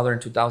lost my father in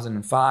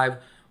 2005,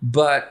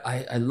 but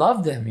I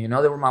love them, you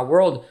know, they were my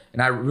world.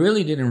 And I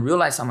really didn't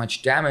realize how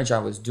much damage I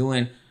was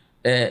doing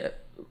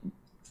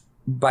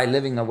by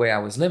living the way I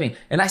was living.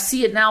 And I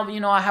see it now, you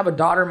know, I have a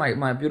daughter,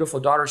 my beautiful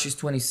daughter, she's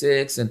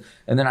 26. And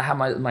then I have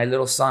my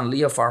little son,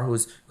 Leafar,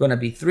 who's going to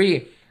be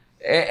 3.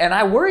 And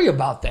I worry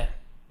about them.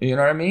 You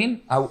know what I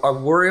mean? I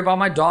worry about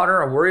my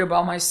daughter. I worry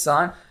about my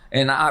son.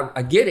 And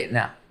I get it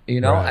now.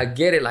 You know, right. I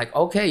get it. Like,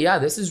 okay, yeah,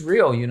 this is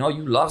real. You know,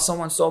 you love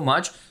someone so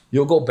much,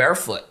 you'll go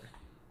barefoot.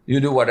 You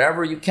do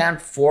whatever you can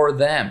for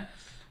them.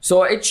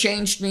 So it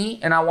changed me,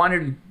 and I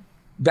wanted to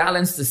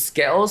balance the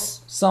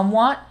scales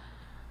somewhat.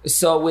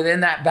 So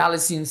within that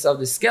balancing of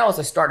the scales,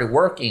 I started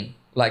working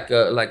like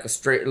a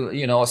straight,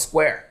 you know, a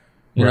square.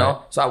 you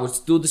know? So I would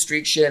do the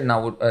street shit and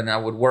I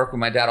would work with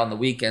my dad on the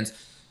weekends.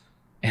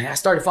 And I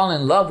started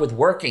falling in love with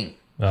working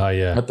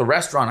at the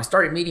restaurant. I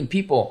started meeting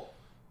people,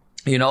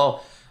 you know.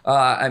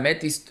 I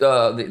met this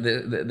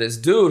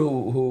dude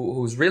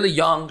who's really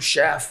young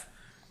chef.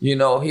 You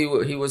know, he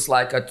was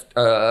like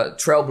a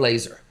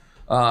trailblazer,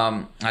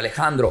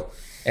 Alejandro.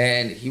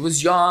 And he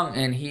was young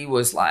and he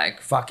was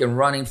like fucking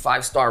running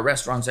 5-star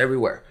restaurants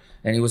everywhere.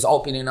 And he was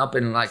opening up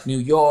in like New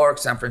York,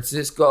 San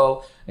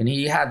Francisco, and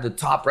he had the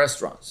top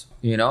restaurants,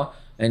 you know.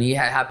 And he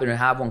happened to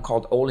have one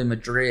called Ole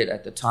Madrid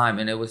at the time,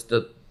 and it was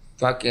the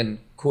fucking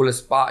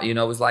coolest spot, you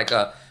know. It was like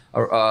a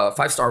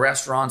 5-star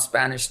restaurant,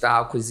 Spanish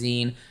style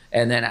cuisine,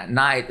 and then at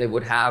night they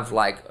would have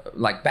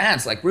like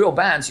bands, like real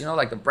bands, you know,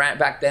 like the brand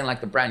back then,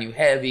 like the Brand New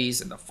Heavies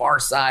and the Far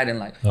Side and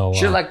like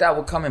shit like that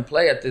would come and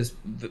play at this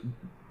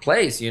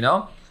place, you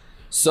know.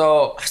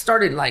 So I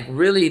started like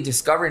really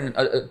discovering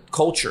a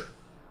culture,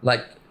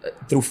 like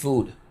through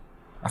food.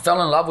 I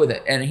fell in love with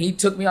it, and he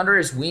took me under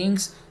his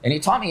wings and he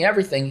taught me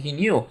everything he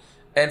knew.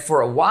 And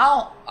for a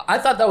while, I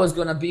thought that was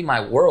gonna be my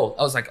world.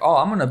 I was like, oh,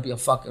 I'm gonna be a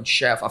fucking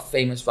chef, a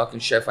famous fucking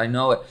chef. I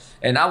know it.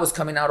 And I was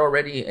coming out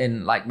already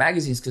in like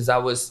magazines because I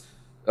was,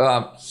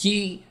 I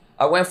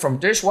went from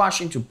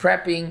dishwashing to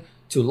prepping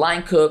to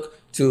line cook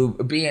to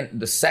being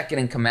the second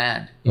in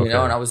command, you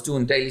know, and I was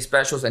doing daily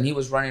specials and he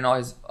was running all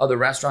his other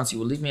restaurants. He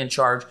would leave me in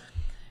charge.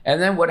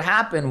 And then what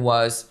happened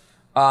was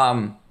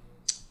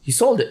he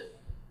sold it.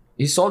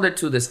 He sold it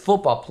to this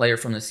football player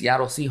from the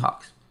Seattle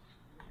Seahawks.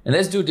 And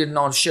this dude didn't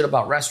know shit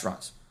about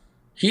restaurants.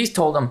 He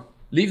told him,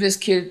 leave this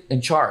kid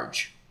in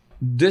charge.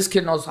 This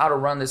kid knows how to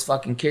run this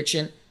fucking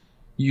kitchen.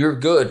 You're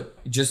good.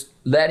 Just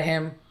let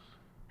him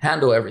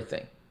handle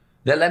everything.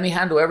 They let me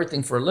handle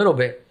everything for a little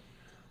bit.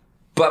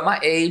 But my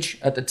age,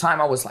 at the time,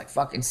 I was like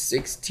fucking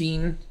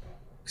 16.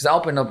 Because I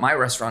opened up my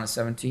restaurant at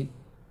 17.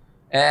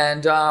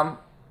 And I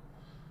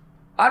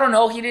don't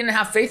know. He didn't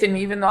have faith in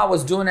me, even though I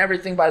was doing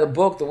everything by the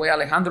book, the way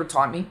Alejandro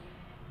taught me.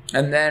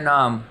 And then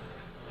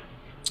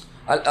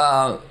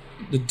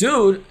the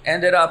dude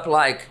ended up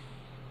like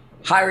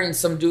hiring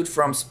some dude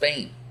from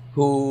Spain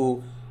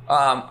who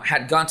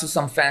had gone to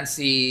some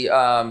fancy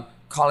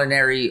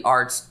culinary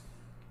arts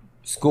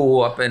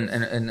school up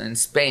in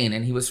Spain,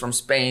 and he was from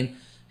Spain.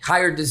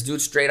 Hired this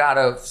dude straight out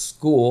of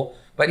school,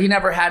 but he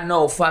never had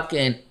no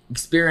fucking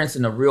experience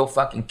in a real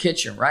fucking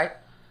kitchen, right?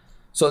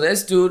 So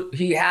this dude,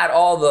 he had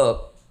all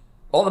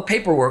the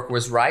paperwork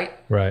was right,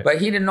 but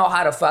he didn't know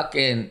how to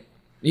fucking,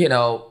 you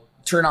know,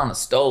 turn on the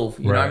stove.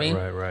 You know what I mean?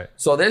 Right.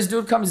 So this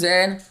dude comes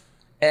in,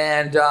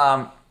 and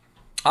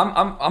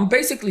I'm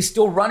basically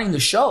still running the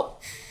show,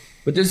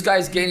 but this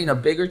guy's getting a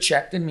bigger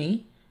check than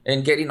me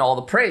and getting all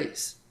the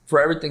praise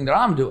for everything that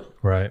I'm doing.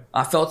 Right.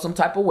 I felt some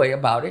type of way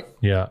about it.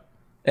 Yeah.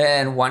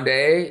 And one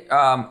day,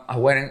 I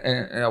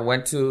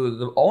went to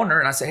the owner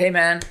and I said, "Hey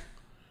man,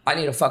 I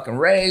need a fucking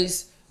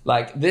raise.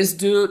 Like this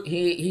dude,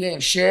 he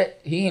ain't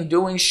shit. He ain't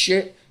doing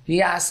shit.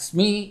 He asks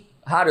me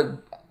how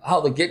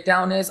the get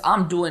down is.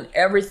 I'm doing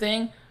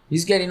everything.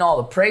 He's getting all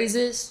the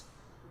praises,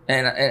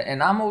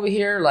 and I'm over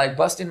here like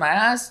busting my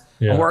ass.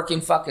 Yeah. I'm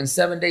working fucking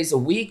 7 days a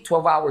week,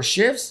 12-hour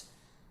shifts,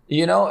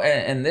 you know.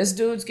 And this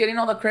dude's getting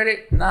all the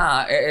credit.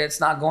 Nah, it's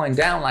not going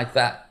down like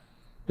that.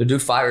 The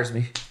dude fires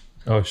me.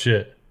 Oh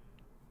shit."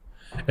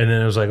 And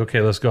then it was like, okay,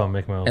 let's go and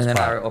make my own and spot.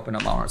 then I opened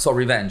up my own. So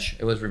revenge.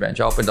 It was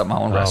revenge. I opened up my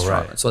own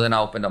restaurant. Right. So then I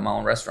opened up my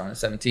own restaurant at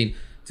 17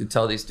 to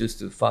tell these dudes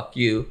to fuck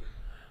you.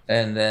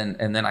 And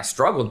then I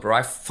struggled, bro.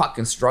 I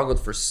fucking struggled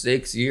for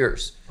 6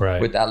 years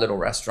with that little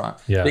restaurant.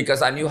 Yeah.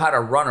 Because I knew how to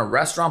run a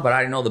restaurant, but I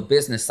didn't know the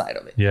business side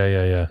of it.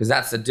 Yeah. Because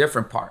that's the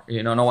different part.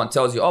 You know, no one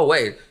tells you, oh,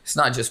 wait, it's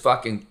not just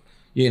fucking,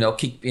 you know,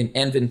 keeping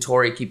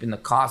inventory, keeping the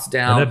costs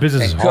down. And that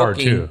business is hard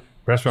cooking. too.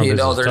 Restaurant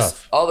business is there's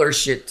tough. other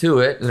shit to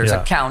it. There's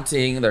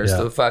accounting. There's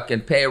the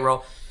fucking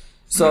payroll.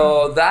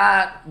 So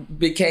that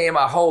became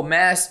a whole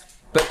mess.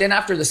 But then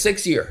after the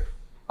 6th year,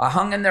 I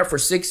hung in there for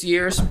 6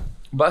 years,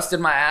 busted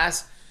my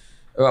ass.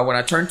 When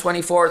I turned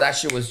 24, that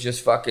shit was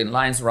just fucking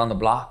lines around the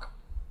block.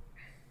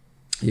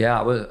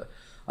 Yeah,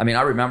 I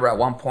remember at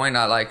one point,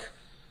 at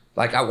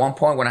one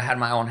point when I had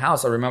my own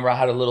house, I remember I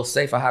had a little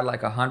safe. I had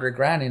like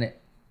 $100,000 in it.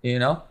 You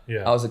know,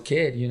 I was a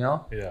kid, you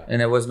know,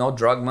 and it was no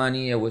drug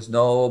money. It was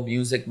no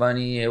music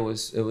money. It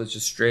was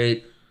just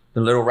straight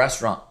the little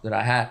restaurant that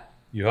I had.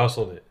 You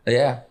hustled it.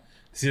 Yeah.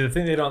 See, the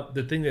thing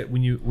that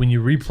when you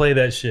replay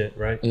that shit,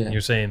 right? Yeah. And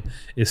you're saying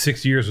is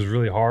 6 years was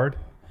really hard.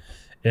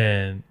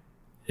 And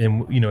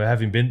you know,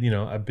 having been, you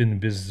know, I've been in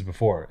business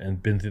before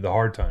and been through the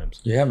hard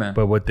times. Yeah, man.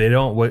 But what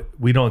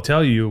we don't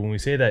tell you when we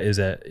say that is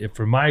that if,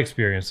 from my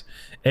experience,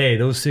 A,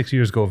 those 6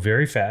 years go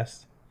very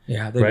fast.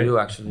 Yeah, they do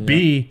actually.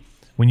 B,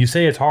 when you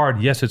say it's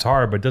hard, yes, it's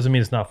hard, but it doesn't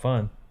mean it's not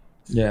fun.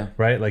 Yeah.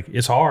 Right? Like,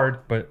 it's hard,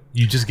 but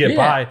you just get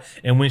by.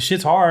 And when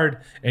shit's hard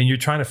and you're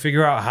trying to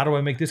figure out, how do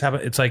I make this happen?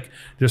 It's like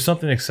there's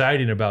something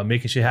exciting about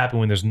making shit happen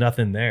when there's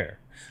nothing there.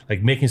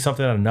 like making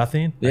something out of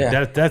nothing. Like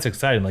Yeah. that's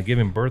exciting. Like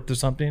giving birth to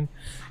something,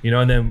 you know.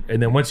 And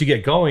then once you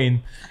get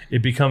going,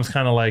 it becomes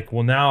kind of like,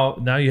 well,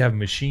 now you have a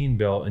machine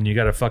built, and you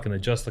got to fucking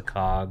adjust the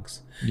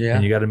cogs. Yeah.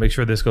 And you got to make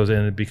sure this goes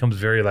in. It becomes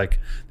very like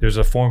there's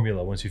a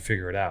formula once you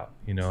figure it out,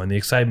 you know. And the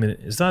excitement,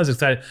 it's not as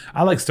exciting.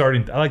 I like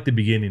the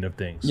beginning of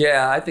things.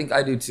 Yeah, I think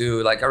I do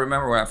too. Like I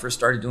remember when I first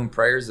started doing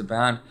prayers, the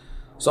band,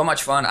 so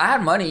much fun. I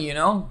had money, you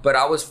know, but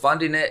I was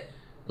funding it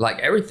like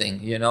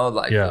everything, you know,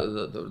 like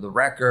the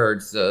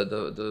records,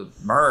 the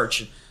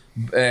merch.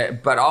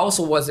 But I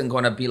also wasn't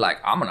going to be like,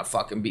 I'm going to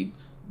fucking be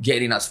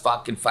getting us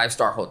fucking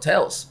 5-star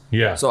hotels.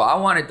 Yeah. So I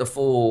wanted the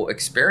full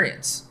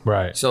experience.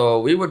 Right. So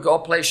we would go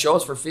play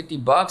shows for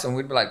 $50 and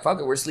we'd be like, fuck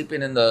it, we're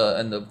sleeping in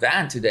the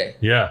van today.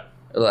 Yeah.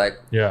 Like,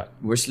 Yeah.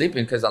 we're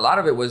sleeping, because a lot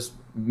of it was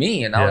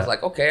me. And I was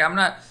like, okay,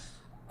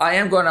 I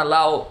am going to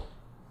allow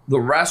the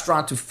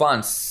restaurant to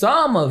fund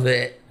some of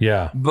it.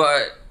 Yeah.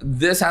 But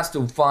this has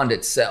to fund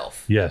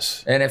itself.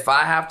 Yes. And if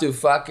I have to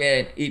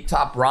fucking eat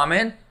top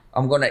ramen,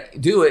 I'm going to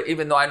do it,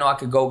 even though I know I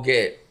could go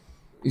get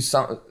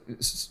some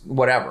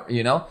whatever,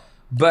 you know.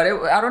 But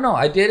I don't know.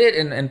 I did it,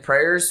 and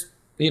prayers,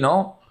 you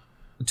know,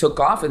 took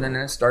off, and then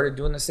it started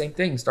doing the same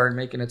thing, started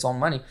making its own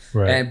money.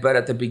 Right. But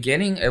at the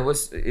begining,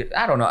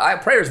 I don't know.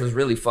 Prayers was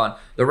really fun.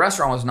 The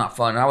restaurant was not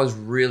fun. That was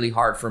really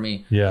hard for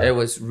me. Yeah. It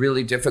was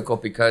really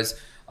difficult because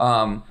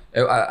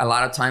a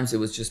lot of times it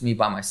was just me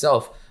by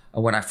myself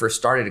when I first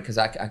started it, because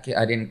I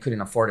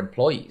couldn't afford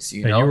employees.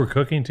 You know, you were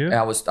cooking too. And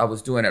I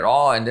was doing it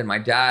all, and then my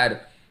dad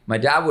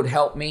would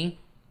help me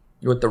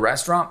with the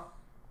restaurant,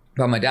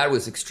 but my dad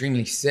was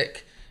extremely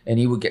sick and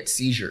he would get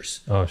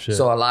seizures. Oh shit!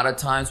 So a lot of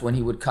times when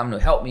he would come to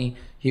help me,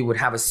 he would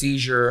have a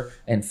seizure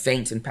and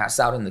faint and pass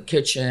out in the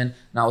kitchen,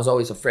 and I was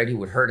always afraid he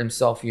would hurt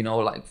himself. You know,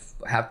 like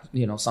have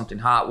something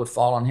hot would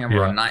fall on him,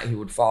 or a knife. He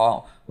would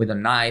fall with a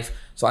knife.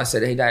 So I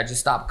said, "Hey, Dad,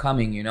 just stop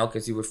coming," you know,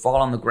 because he would fall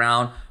on the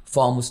ground.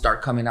 Foam would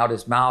start coming out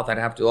his mouth. I'd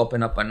have to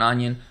open up an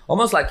onion,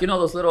 almost like, you know,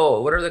 those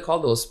little, what are they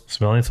called? Those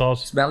smelling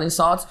salts. Smelling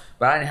salts.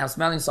 But I didn't have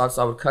smelling salts,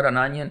 so I would cut an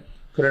onion,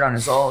 put it on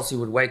his nose. He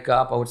would wake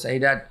up. I would say, "Hey,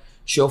 Dad,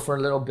 chill for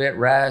a little bit,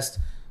 rest."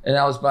 And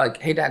I was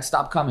like, "Hey, Dad,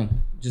 stop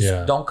coming.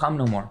 Just don't come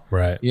no more."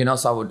 Right. You know,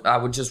 so I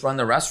would just run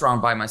the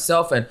restaurant by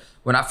myself. And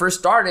when I first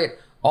started,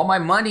 all my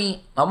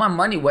money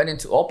went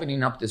into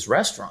opening up this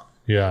restaurant.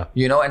 Yeah.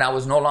 You know, and I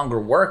was no longer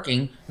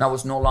working, and I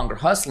was no longer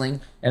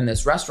hustling, and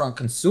this restaurant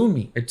consumed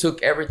me. It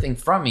took everything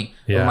from me,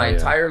 my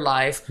entire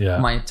life,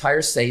 my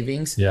entire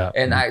savings. Yeah.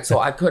 And I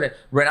couldn't,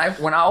 when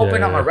I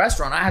opened up my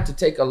restaurant, I had to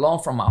take a loan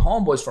from my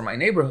homeboys from my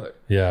neighborhood.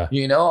 Yeah.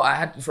 You know, I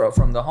had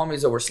from the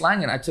homies that were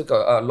slanging, I took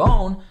a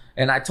loan,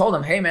 and I told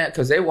them, "Hey man,"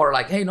 because they were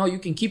like, "Hey, no, you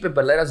can keep it,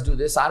 but let us do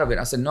this out of it."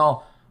 I said,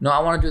 No, I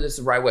want to do this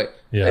the right way.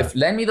 Yeah.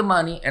 Lend me the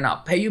money and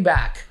I'll pay you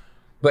back,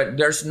 but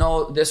there's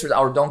no this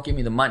or don't give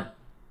me the money.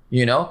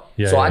 You know?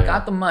 So I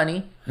got the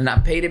money and I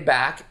paid it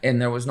back,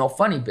 and there was no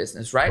funny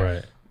business,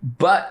 right?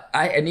 But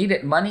I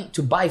needed money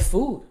to buy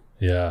food.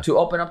 Yeah. To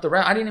open up the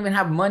restaurant. I didn't even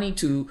have money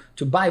to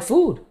buy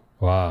food.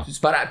 Wow.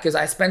 But because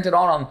I spent it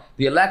all on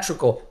the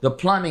electrical, the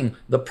plumbing,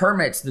 the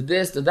permits, the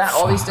this, the that,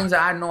 all these things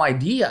I had no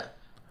idea.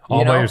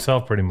 All by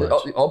yourself, pretty much.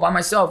 All by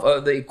myself.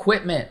 The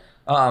equipment.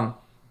 I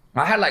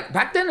had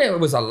back then it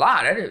was a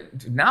lot.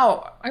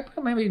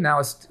 Maybe now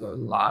it's a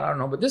lot. I don't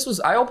know. But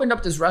I opened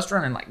up this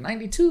restaurant in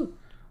 92.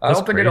 I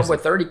opened it up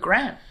with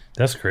 $30,000.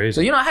 That's crazy.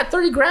 So, you know, I had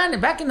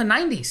 $30,000 back in the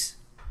 90s.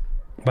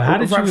 But how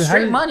did from you...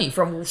 straight money,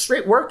 from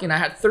straight working, I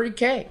had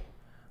 $30,000.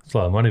 That's a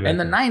lot of money back in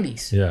the then.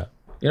 90s. Yeah.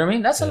 You know what I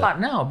mean? That's a lot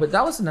now, but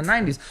that was in the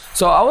 90s.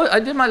 So I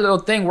did my little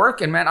thing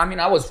working, man. I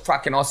mean, I was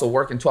fucking also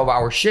working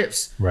 12-hour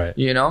shifts. Right.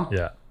 You know?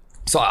 Yeah.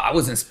 So I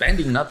wasn't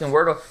spending nothing.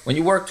 When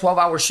you work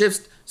 12-hour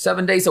shifts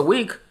 7 days a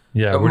week,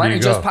 the money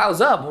just piles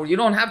up. Well, you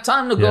don't have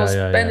time to go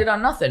spend it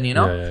on nothing, you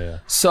know? Yeah.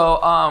 So,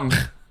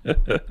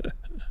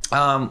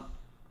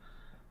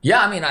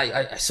 yeah, I mean,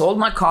 I sold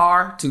my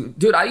car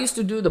dude, I used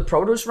to do the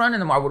produce run in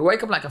the morning. I would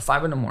wake up at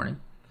 5 a.m,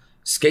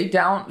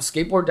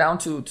 skateboard down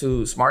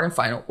to Smart and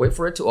Final, wait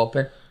for it to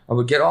open. I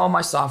would get all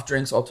my soft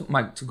drinks, all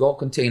my to-go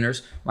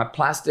containers, my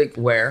plastic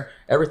ware,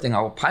 everything.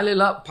 I would pile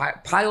it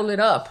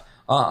up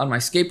on my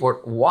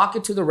skateboard, walk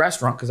it to the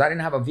restaurant because I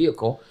didn't have a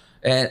vehicle,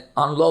 and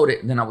unload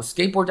it. And then I would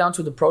skateboard down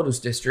to the produce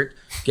district,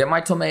 get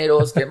my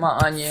tomatoes, get my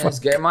onions,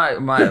 get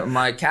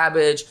my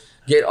cabbage,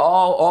 get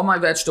all my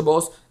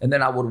vegetables, and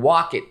then I would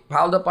walk it,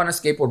 piled up on a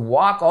skateboard,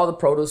 walk all the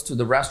produce to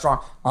the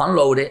restaurant,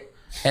 unload it,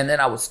 and then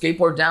I would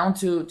skateboard down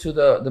to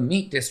the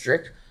meat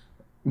district,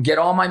 get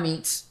all my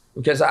meats,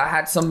 because I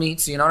had some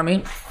meats, you know what I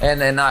mean? And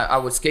then I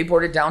would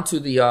skateboard it down to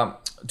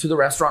the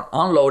restaurant,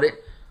 unload it.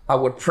 I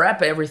would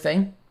prep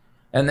everything,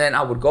 and then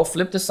I would go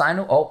flip the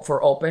sign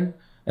for open,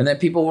 and then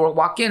people would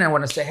walk in. I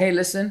want to say, "Hey,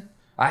 listen,"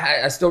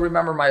 I still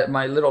remember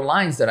my little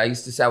lines that I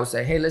used to say. I would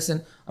say, "Hey,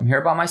 listen, I'm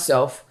here by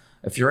myself.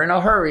 If you're in a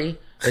hurry,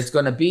 It's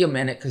going to be a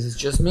minute because it's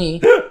just me.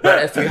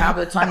 But if you have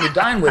the time to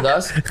dine with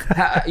us,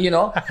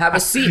 have a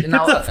seat and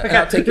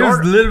I'll take your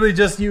order. It was literally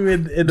just you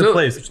in the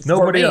place.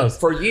 Nobody else.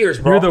 For years,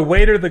 bro. You're the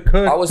waiter, the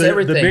cook, I was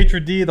everything. The maitre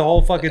d', the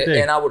whole fucking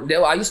thing. And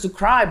I used to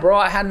cry, bro.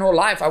 I had no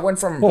life. I went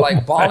from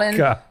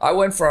balling. I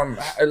went from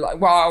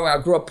I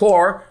grew up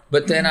poor,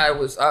 but then I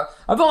was.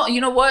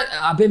 You know what?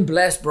 I've been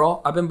blessed,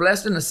 bro. I've been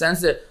blessed in the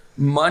sense that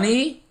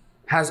money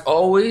has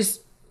always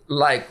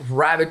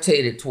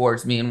gravitated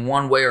towards me in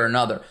one way or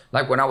another.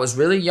 Like when I was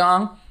really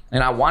young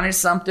and I wanted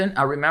something,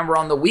 I remember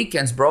on the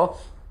weekends, bro,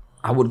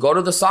 I would go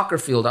to the soccer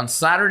field on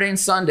Saturday and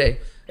Sunday,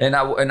 and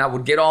I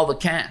would get all the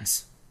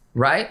cans,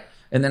 right?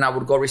 And then I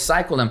would go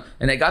recycle them.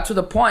 And it got to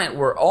the point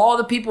where all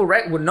the people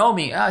would know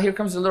me. Here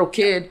comes the little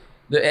kid,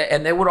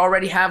 and they would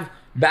already have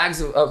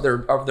bags of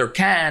their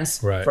cans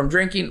from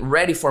drinking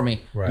ready for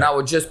me. Right. And I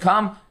would just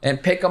come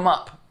and pick them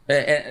up,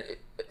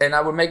 and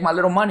I would make my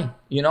little money,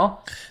 you know?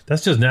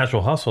 That's just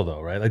natural hustle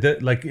though, right? Like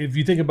that, like if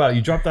you think about it,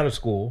 you dropped out of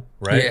school,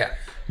 right? Yeah.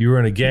 You were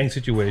in a gang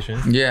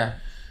situation. Yeah.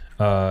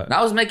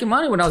 I was making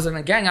money when I was in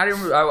a gang. I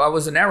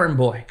was an errand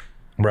boy.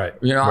 Right.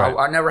 You know, right.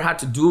 I never had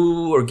to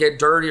do or get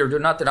dirty or do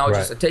nothing. I would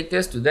just take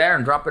this to there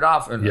and drop it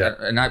off. And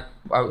I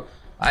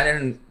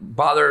didn't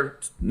bother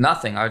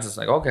nothing. I was just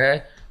like,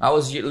 okay. I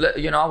was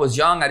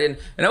young. And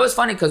it was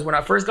funny because when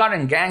I first got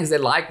in gangs, they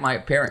liked my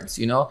appearance,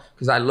 you know,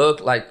 because I looked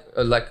like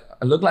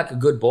a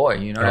good boy,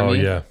 you know what I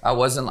mean? Yeah. I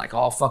wasn't like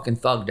all fucking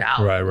thugged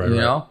out, right, you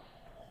know?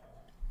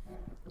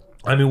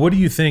 I mean, what do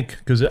you think?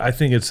 Because I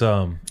think it's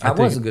I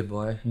was a good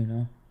boy, you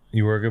know.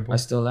 You were a good boy? I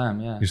still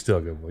am, yeah. You're still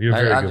a good boy. You're a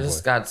very good boy. I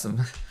just got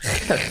some,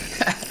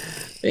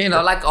 you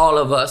know, like all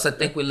of us, I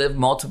think we live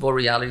multiple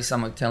realities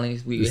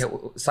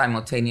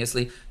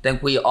simultaneously. I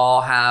think we all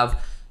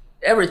have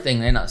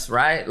everything in us,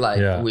 right?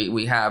 Like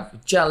we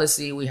have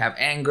jealousy, we have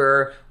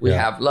anger, we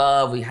have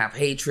love, we have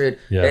hatred.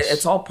 Yes.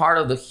 It's all part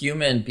of the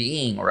human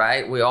being,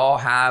 right? We all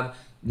have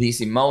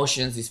these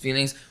emotions, these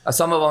feelings.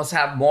 Some of us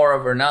have more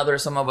over another.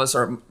 Some of us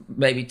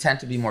maybe tend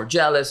to be more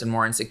jealous and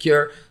more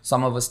insecure.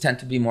 Some of us tend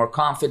to be more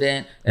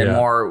confident and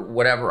more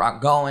whatever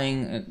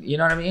outgoing. You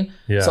know what I mean?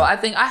 Yeah. So I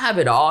think I have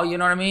it all. You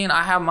know what I mean?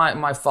 I have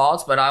my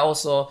faults, but I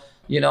also,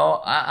 you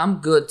know, I'm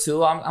good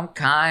too. I'm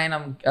kind.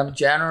 I'm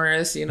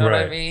generous. You know what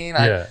I mean?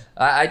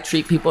 I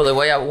treat people the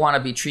way I want to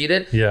be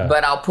treated. Yeah.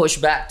 But I'll push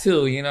back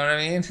too. You know what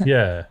I mean?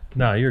 Yeah.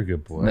 No, you're a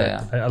good boy.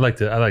 Yeah. I like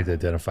to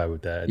identify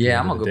with that. Yeah,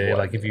 I'm a good boy.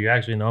 Like if you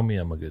actually know me,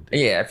 I'm a good dude.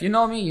 Yeah. If you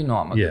know me, you know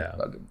I'm a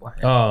good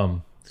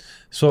boy.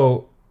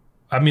 So,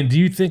 I mean, do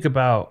you think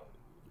about?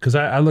 Because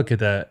I look at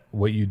that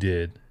what you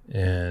did,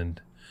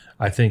 and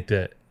I think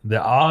that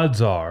the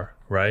odds are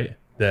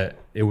that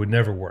it would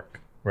never work.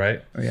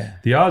 Right? Oh, yeah.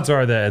 The odds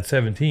are that at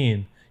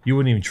 17, you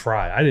wouldn't even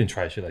try. I didn't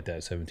try shit like that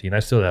at 17. I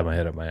still had my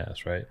head up my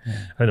ass, right? Yeah. I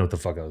didn't know what the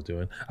fuck I was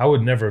doing. I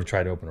would never have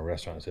tried to open a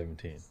restaurant at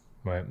 17,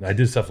 right? I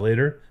did stuff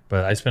later,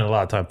 but I spent a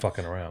lot of time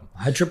fucking around.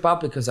 I trip out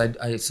because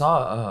I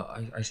saw,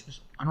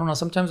 I don't know,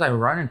 sometimes I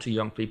run into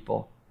young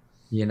people,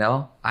 you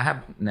know? I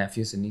have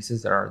nephews and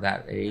nieces that are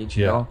that age,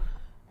 you know?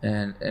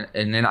 And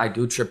then I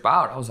do trip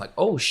out. I was like,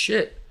 oh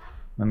shit.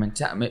 I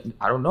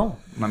don't know.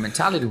 My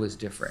mentality was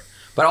different.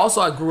 But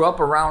also I grew up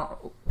around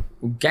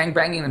gang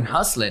banging and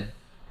hustling,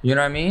 you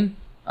know what I mean?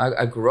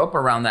 I grew up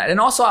around that, and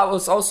also I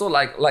was also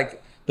like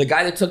the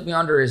guy that took me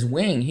under his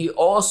wing. He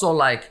also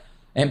like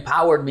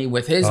empowered me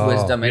with his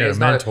wisdom and his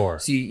mentor.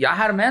 I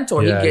had a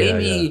mentor. He gave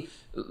me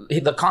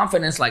the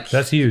confidence. Like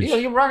that's huge. You know,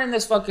 you're running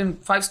this fucking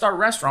 5-star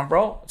restaurant,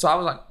 bro. So I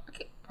was like,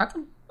 I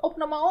can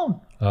open up my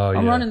own.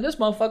 I'm running this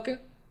motherfucker.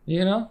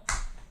 You know.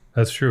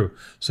 That's true.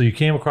 So you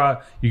came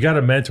across, you got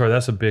a mentor.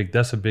 That's a big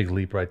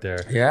leap right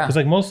there. Yeah. Because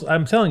like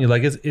I'm telling you,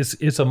 like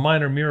it's a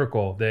minor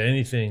miracle that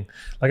anything.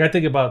 Like I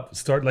think about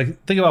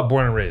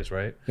Born and Raised,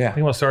 right? Yeah.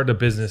 Think about starting a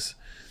business.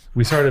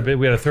 We had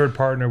a third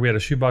partner. We had a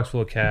shoebox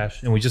full of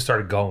cash, and we just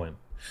started going,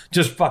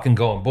 just fucking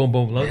going, boom,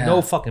 boom.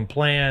 No fucking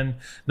plan,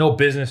 no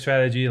business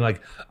strategy.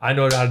 Like I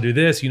know how to do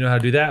this, you know how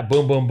to do that.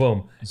 Boom, boom,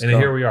 boom. Then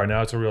here we are.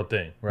 Now it's a real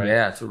thing, right?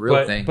 Yeah, it's a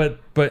real thing.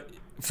 But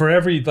for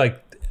every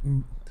like.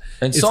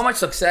 And so much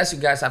success you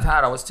guys have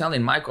had. I was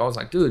telling Michael, I was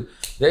like, dude,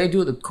 they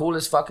do the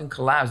coolest fucking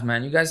collabs,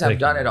 man. You guys have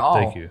done it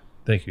all.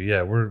 Thank you.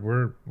 Yeah,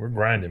 we're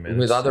grinding, man.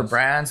 With other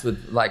brands,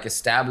 with like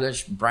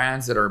established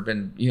brands that have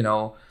been, you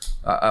know,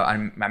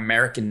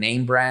 American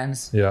name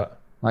brands. Yeah.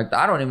 Like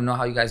I don't even know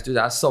how you guys do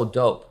that. That's so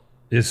dope.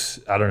 It's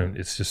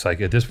just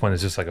like at this point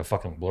it's just like a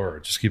fucking blur.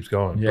 It just keeps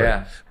going.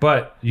 Yeah.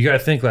 But you got to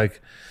think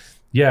like,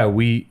 yeah,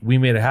 we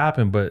made it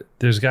happen, but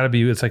there's got to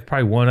be, it's like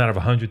probably 1 out of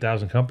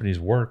 100,000 companies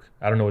work.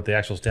 I don't know what the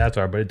actual stats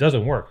are, but it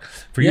doesn't work.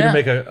 For you to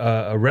make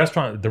a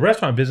restaurant, the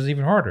restaurant business is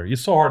even harder.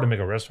 It's so hard to make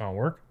a restaurant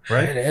work,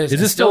 right? It is.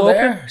 Is it still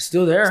there? Open?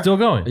 Still there. Still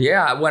going.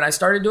 Yeah. When I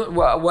started doing,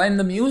 when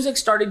the music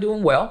started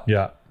doing well.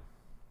 Yeah.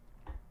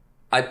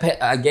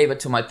 I gave it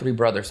to my 3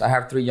 brothers. I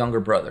have 3 younger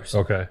brothers.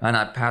 Okay. And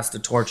I passed the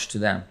torch to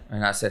them.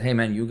 And I said, hey,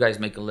 man, you guys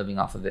make a living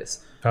off of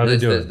this. How's it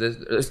doing?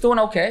 It's doing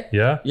okay.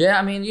 Yeah? Yeah,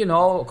 I mean, you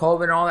know,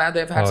 COVID and all that.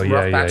 They've had some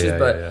rough patches,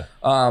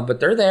 but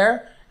they're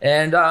there.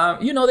 And,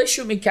 you know, they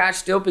shoot me cash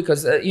still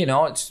because, you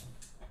know,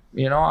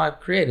 I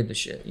created the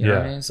shit. You know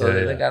what I mean? So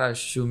they gotta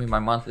shoot me my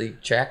monthly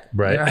check.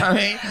 Right. You know what I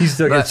mean? You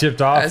still get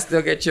chipped off? I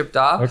still get chipped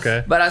off.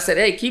 Okay. But I said,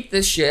 hey, keep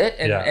this shit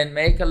and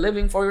make a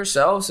living for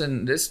yourselves.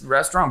 And this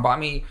restaurant bought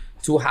me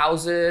 2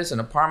 houses, an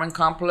apartment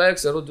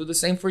complex. It'll do the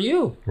same for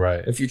you.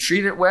 Right. If you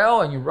treat it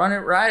well and you run it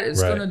right,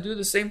 it's gonna do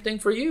the same thing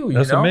for you.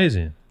 That's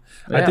amazing.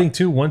 Yeah. I think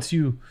too, once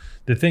you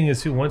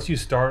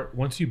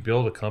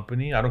build a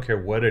company, I don't care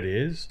what it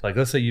is. Like,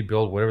 let's say you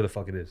build whatever the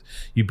fuck it is.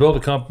 You build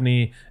a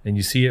company and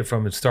you see it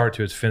from its start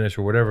to its finish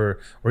or whatever,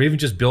 or even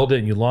just build it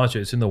and you launch it.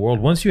 It's in the world.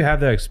 Once you have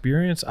that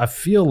experience, I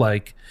feel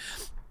like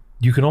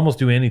you can almost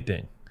do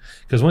anything.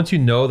 Because once you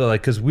know that,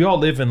 like, because we all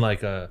live in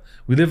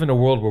we live in a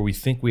world where we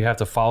think we have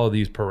to follow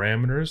these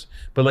parameters,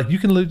 but like you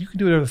can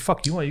do whatever the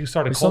fuck you want. You can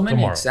start a cult tomorrow. There's so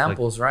many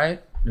examples,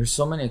 right? There's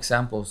so many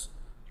examples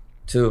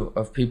too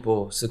of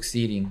people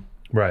succeeding.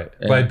 Right.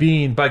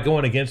 And by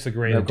going against the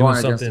grain,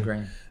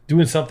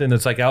 doing something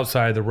that's like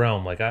outside the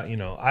realm. Like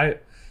I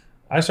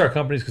start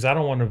companies because I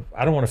don't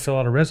want to fill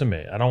out a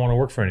resume. I don't want to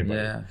work for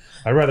anybody. Yeah.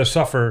 I'd rather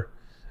suffer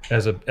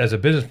as a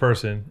business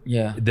person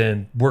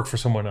than work for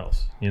someone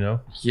else,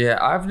 Yeah,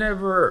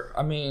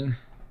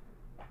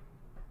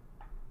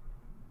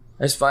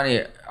 it's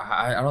funny.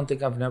 I don't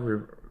think I've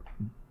never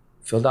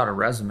filled out a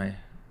resume.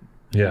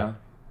 Yeah.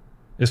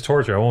 It's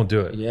torture. I won't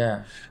do it.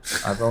 Yeah.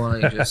 I've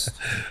only just...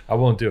 I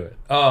won't do it.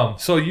 I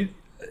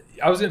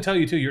was going to tell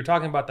you too, you're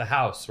talking about the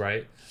house,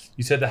 right?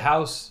 You said the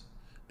house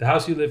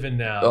you live in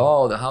now.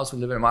 Oh, the house we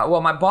live in.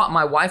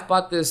 My wife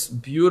bought this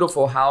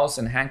beautiful house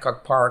in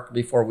Hancock Park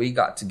before we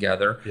got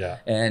together. Yeah.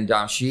 And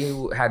she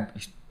had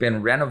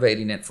been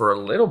renovating it for a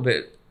little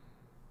bit,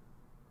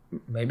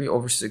 maybe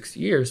over 6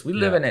 years. We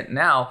live in it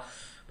now.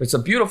 But it's a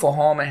beautiful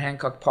home in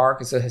Hancock Park.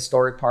 It's a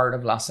historic part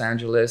of Los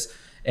Angeles.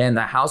 And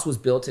the house was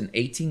built in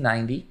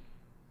 1890.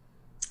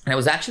 And it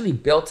was actually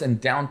built in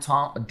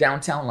downtown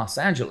Los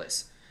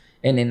Angeles.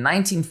 And in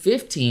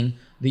 1915,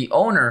 the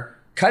owner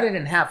cut it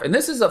in half. And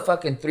this is a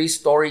fucking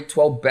 3-story,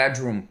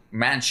 12-bedroom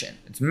mansion.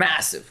 It's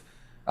massive.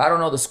 I don't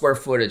know the square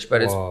footage,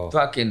 but it's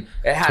fucking...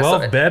 It has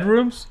 12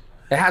 bedrooms?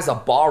 It has a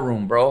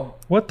ballroom, bro.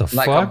 What the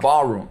fuck? Like a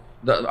ballroom.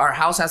 Our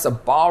house has a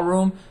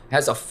ballroom,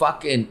 has a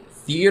fucking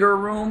theater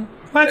room.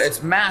 What?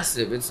 It's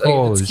massive. It's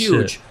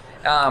huge.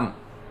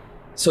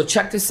 So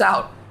check this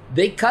out.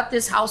 They cut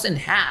this house in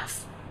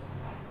half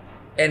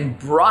and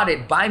brought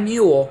it by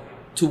mule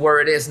to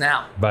where it is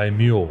now. By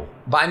mule.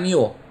 By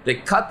mule. They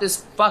cut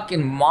this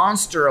fucking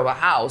monster of a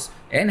house,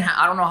 and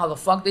I don't know how the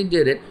fuck they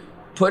did it,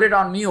 put it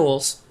on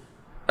mules,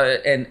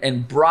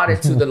 and brought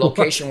it to the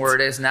location where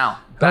it is now.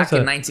 Back in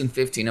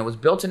 1915. It was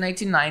built in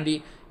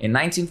 1890. In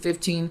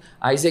 1915,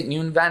 Isaac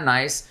Newton Van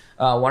Nuys,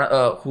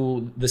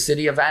 who the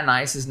city of Van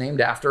Nuys is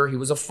named after. He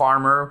was a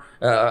farmer,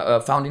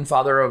 a founding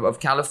father of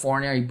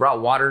California. He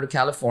brought water to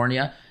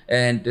California,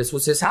 and this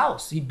was his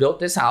house. He built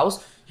this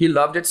house. He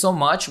loved it so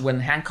much.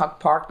 When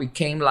Hancock Park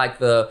became like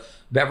the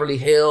Beverly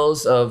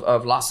Hills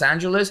of Los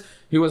Angeles,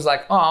 he was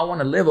like, oh, I want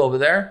to live over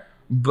there,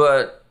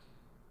 but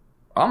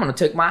I'm going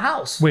to take my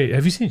house. Wait,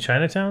 have you seen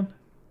Chinatown?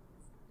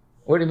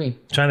 What do you mean?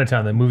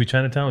 Chinatown, that movie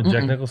Chinatown with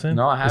Jack Nicholson?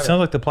 No, I haven't. It sounds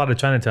like the plot of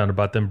Chinatown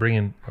about them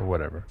bringing or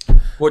whatever.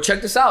 Well,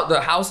 check this out.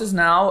 The house is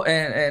now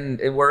and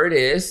where it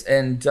is,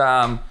 and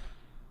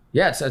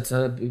it's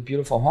a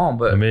beautiful home.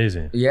 But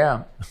amazing.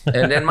 Yeah,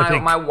 and then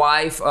my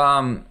wife,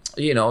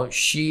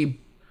 she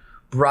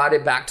brought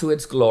it back to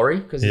its glory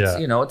because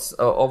it's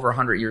over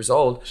 100 years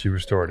old. She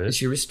restored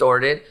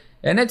it.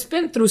 And it's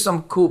been through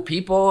some cool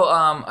people.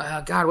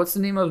 God, what's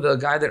the name of the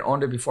guy that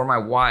owned it before my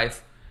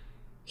wife?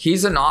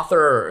 He's an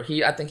author.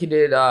 I think he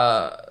did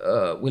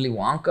Willy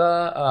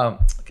Wonka.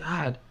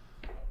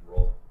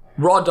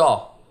 Roald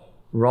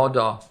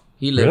Dahl.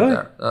 He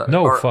lived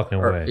there. Fucking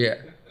way. Yeah.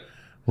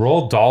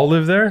 Roald Dahl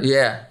lived there?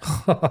 Yeah.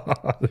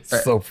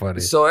 That's so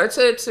funny. So it's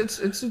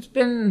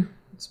a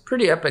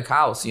pretty epic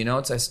house.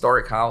 It's a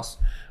historic house.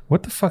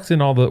 What the fuck's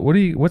in all the?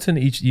 What's in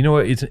each? You know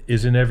what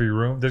is in every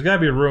room? There's got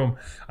to be a room.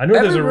 I know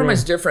there's a room. Every room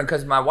is different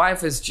because my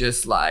wife is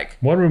just like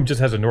one room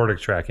just has a Nordic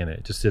track in it.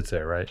 It just sits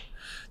there, right?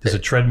 There's a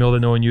treadmill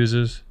that no one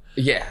uses.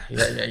 Yeah.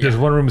 There's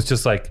one room that's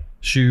just like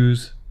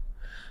shoes.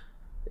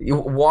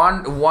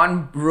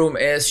 One room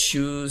is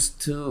shoes.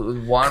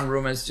 One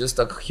room is just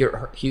a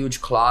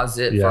huge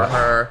closet for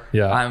her.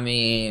 Yeah. I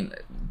mean,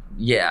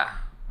 yeah.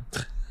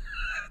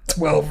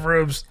 12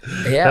 rooms.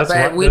 Yeah,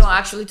 but we don't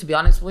actually, to be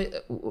honest, we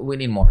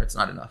need more. It's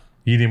not enough.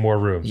 You need more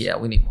rooms. Yeah,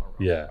 we need more rooms.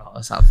 Yeah.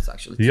 This house is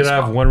actually you gotta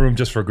have one room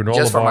just for granola bars.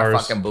 Just for my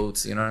fucking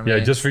boots, you know what I mean?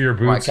 Yeah, just for your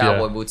boots. My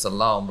cowboy boots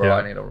alone, bro. Yeah.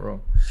 I need a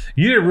room.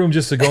 You need a room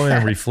just to go in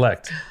and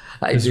reflect.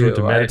 I do.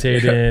 To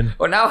meditate in.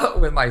 Well, now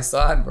with my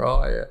son,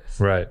 bro.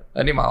 Right.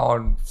 I need my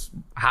own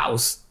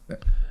house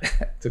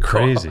to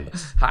crazy.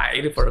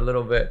 Hide for a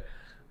little bit.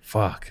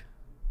 Fuck.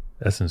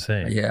 That's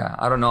insane. Yeah,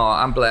 I don't know.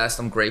 I'm blessed.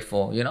 I'm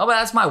grateful. But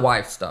that's my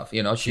wife's stuff.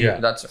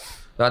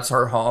 That's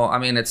her home. I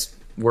mean,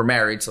 we're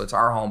married, so it's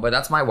our home. But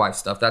that's my wife's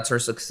stuff. That's her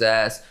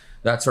success.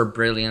 That's her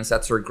brilliance.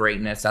 That's her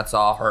greatness. That's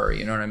all her.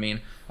 You know what I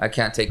mean? I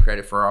can't take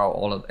credit for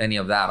all of any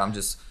of that. I'm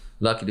just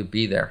lucky to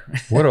be there.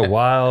 What a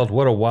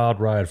wild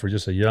ride for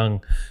just a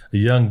young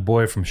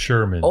boy from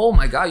Sherman. Oh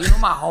my God, you know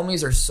my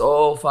homies are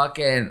so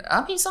fucking.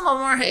 I mean, some of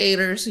them are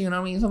haters. You know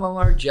what I mean? Some of them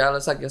are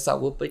jealous. I guess I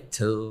whoop it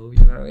too.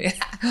 You know what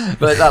I mean?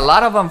 But a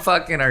lot of them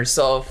fucking are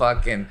so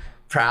fucking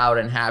proud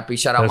and happy.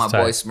 Shout out That's my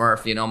boy tight.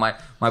 Smurf. You know, my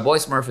boy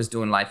Smurf is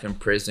doing life in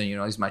prison. You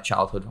know, he's my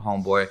childhood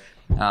homeboy.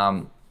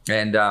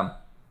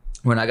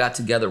 When I got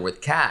together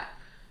with Kat,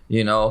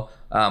 you know,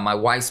 my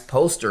wife's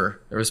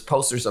poster, there was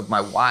posters of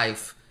my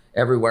wife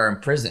everywhere in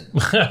prison.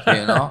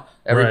 You know,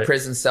 every Right.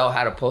 prison cell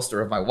had a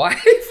poster of my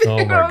wife. Oh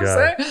You know my what I'm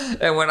God. saying?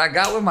 And when I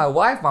got with my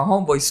wife, my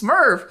homeboy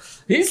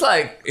Smurf, he's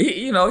like,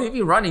 he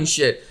be running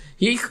shit.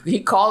 He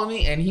called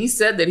me and he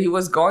said that he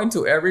was going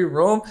to every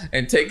room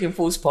and taking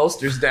fools'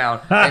 posters down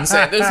and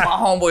said, "This is my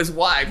homeboy's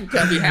wife. You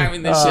can't be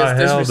having this shit. It's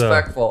hell no.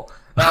 disrespectful."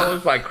 I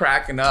was like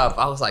cracking up.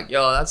 I was like,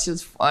 "Yo, that's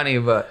just funny."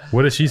 But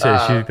What did she say?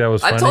 She think that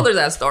was funny? I told her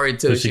that story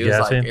too. Was she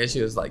gassing?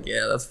 She was like,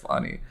 "Yeah, that's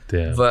funny."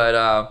 Damn.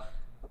 But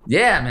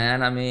yeah,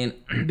 man. I mean,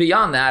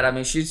 beyond that, I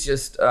mean, she's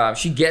just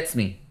she gets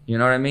me. You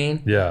know what I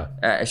mean?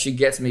 Yeah. She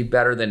gets me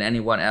better than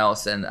anyone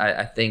else, and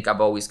I think I've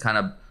always kind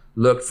of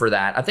looked for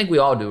that. I think we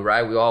all do,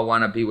 right? We all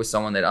want to be with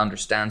someone that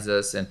understands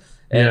us, and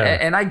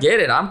I get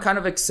it. I'm kind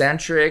of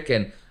eccentric,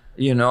 and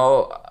you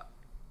know,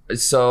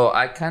 so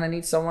I kind of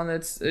need someone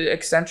that's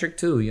eccentric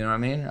too. You know what I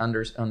mean?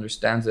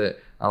 Understands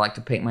it. I like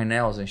to paint my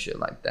nails and shit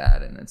like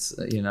that, and it's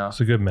you know, It's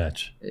a good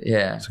match.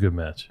 yeah. It's a good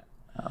match.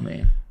 I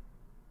mean,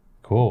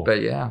 Cool.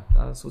 but yeah,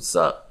 that's what's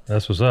up.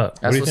 That's what's up.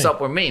 That's what's up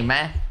with me,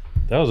 man.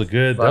 That was a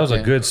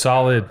good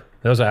solid.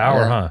 That was an hour,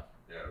 Yeah. huh?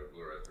 Yeah, we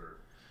blew right through.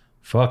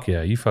 Fuck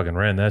yeah, you fucking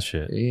ran that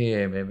shit.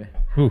 Yeah, baby.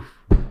 Whew.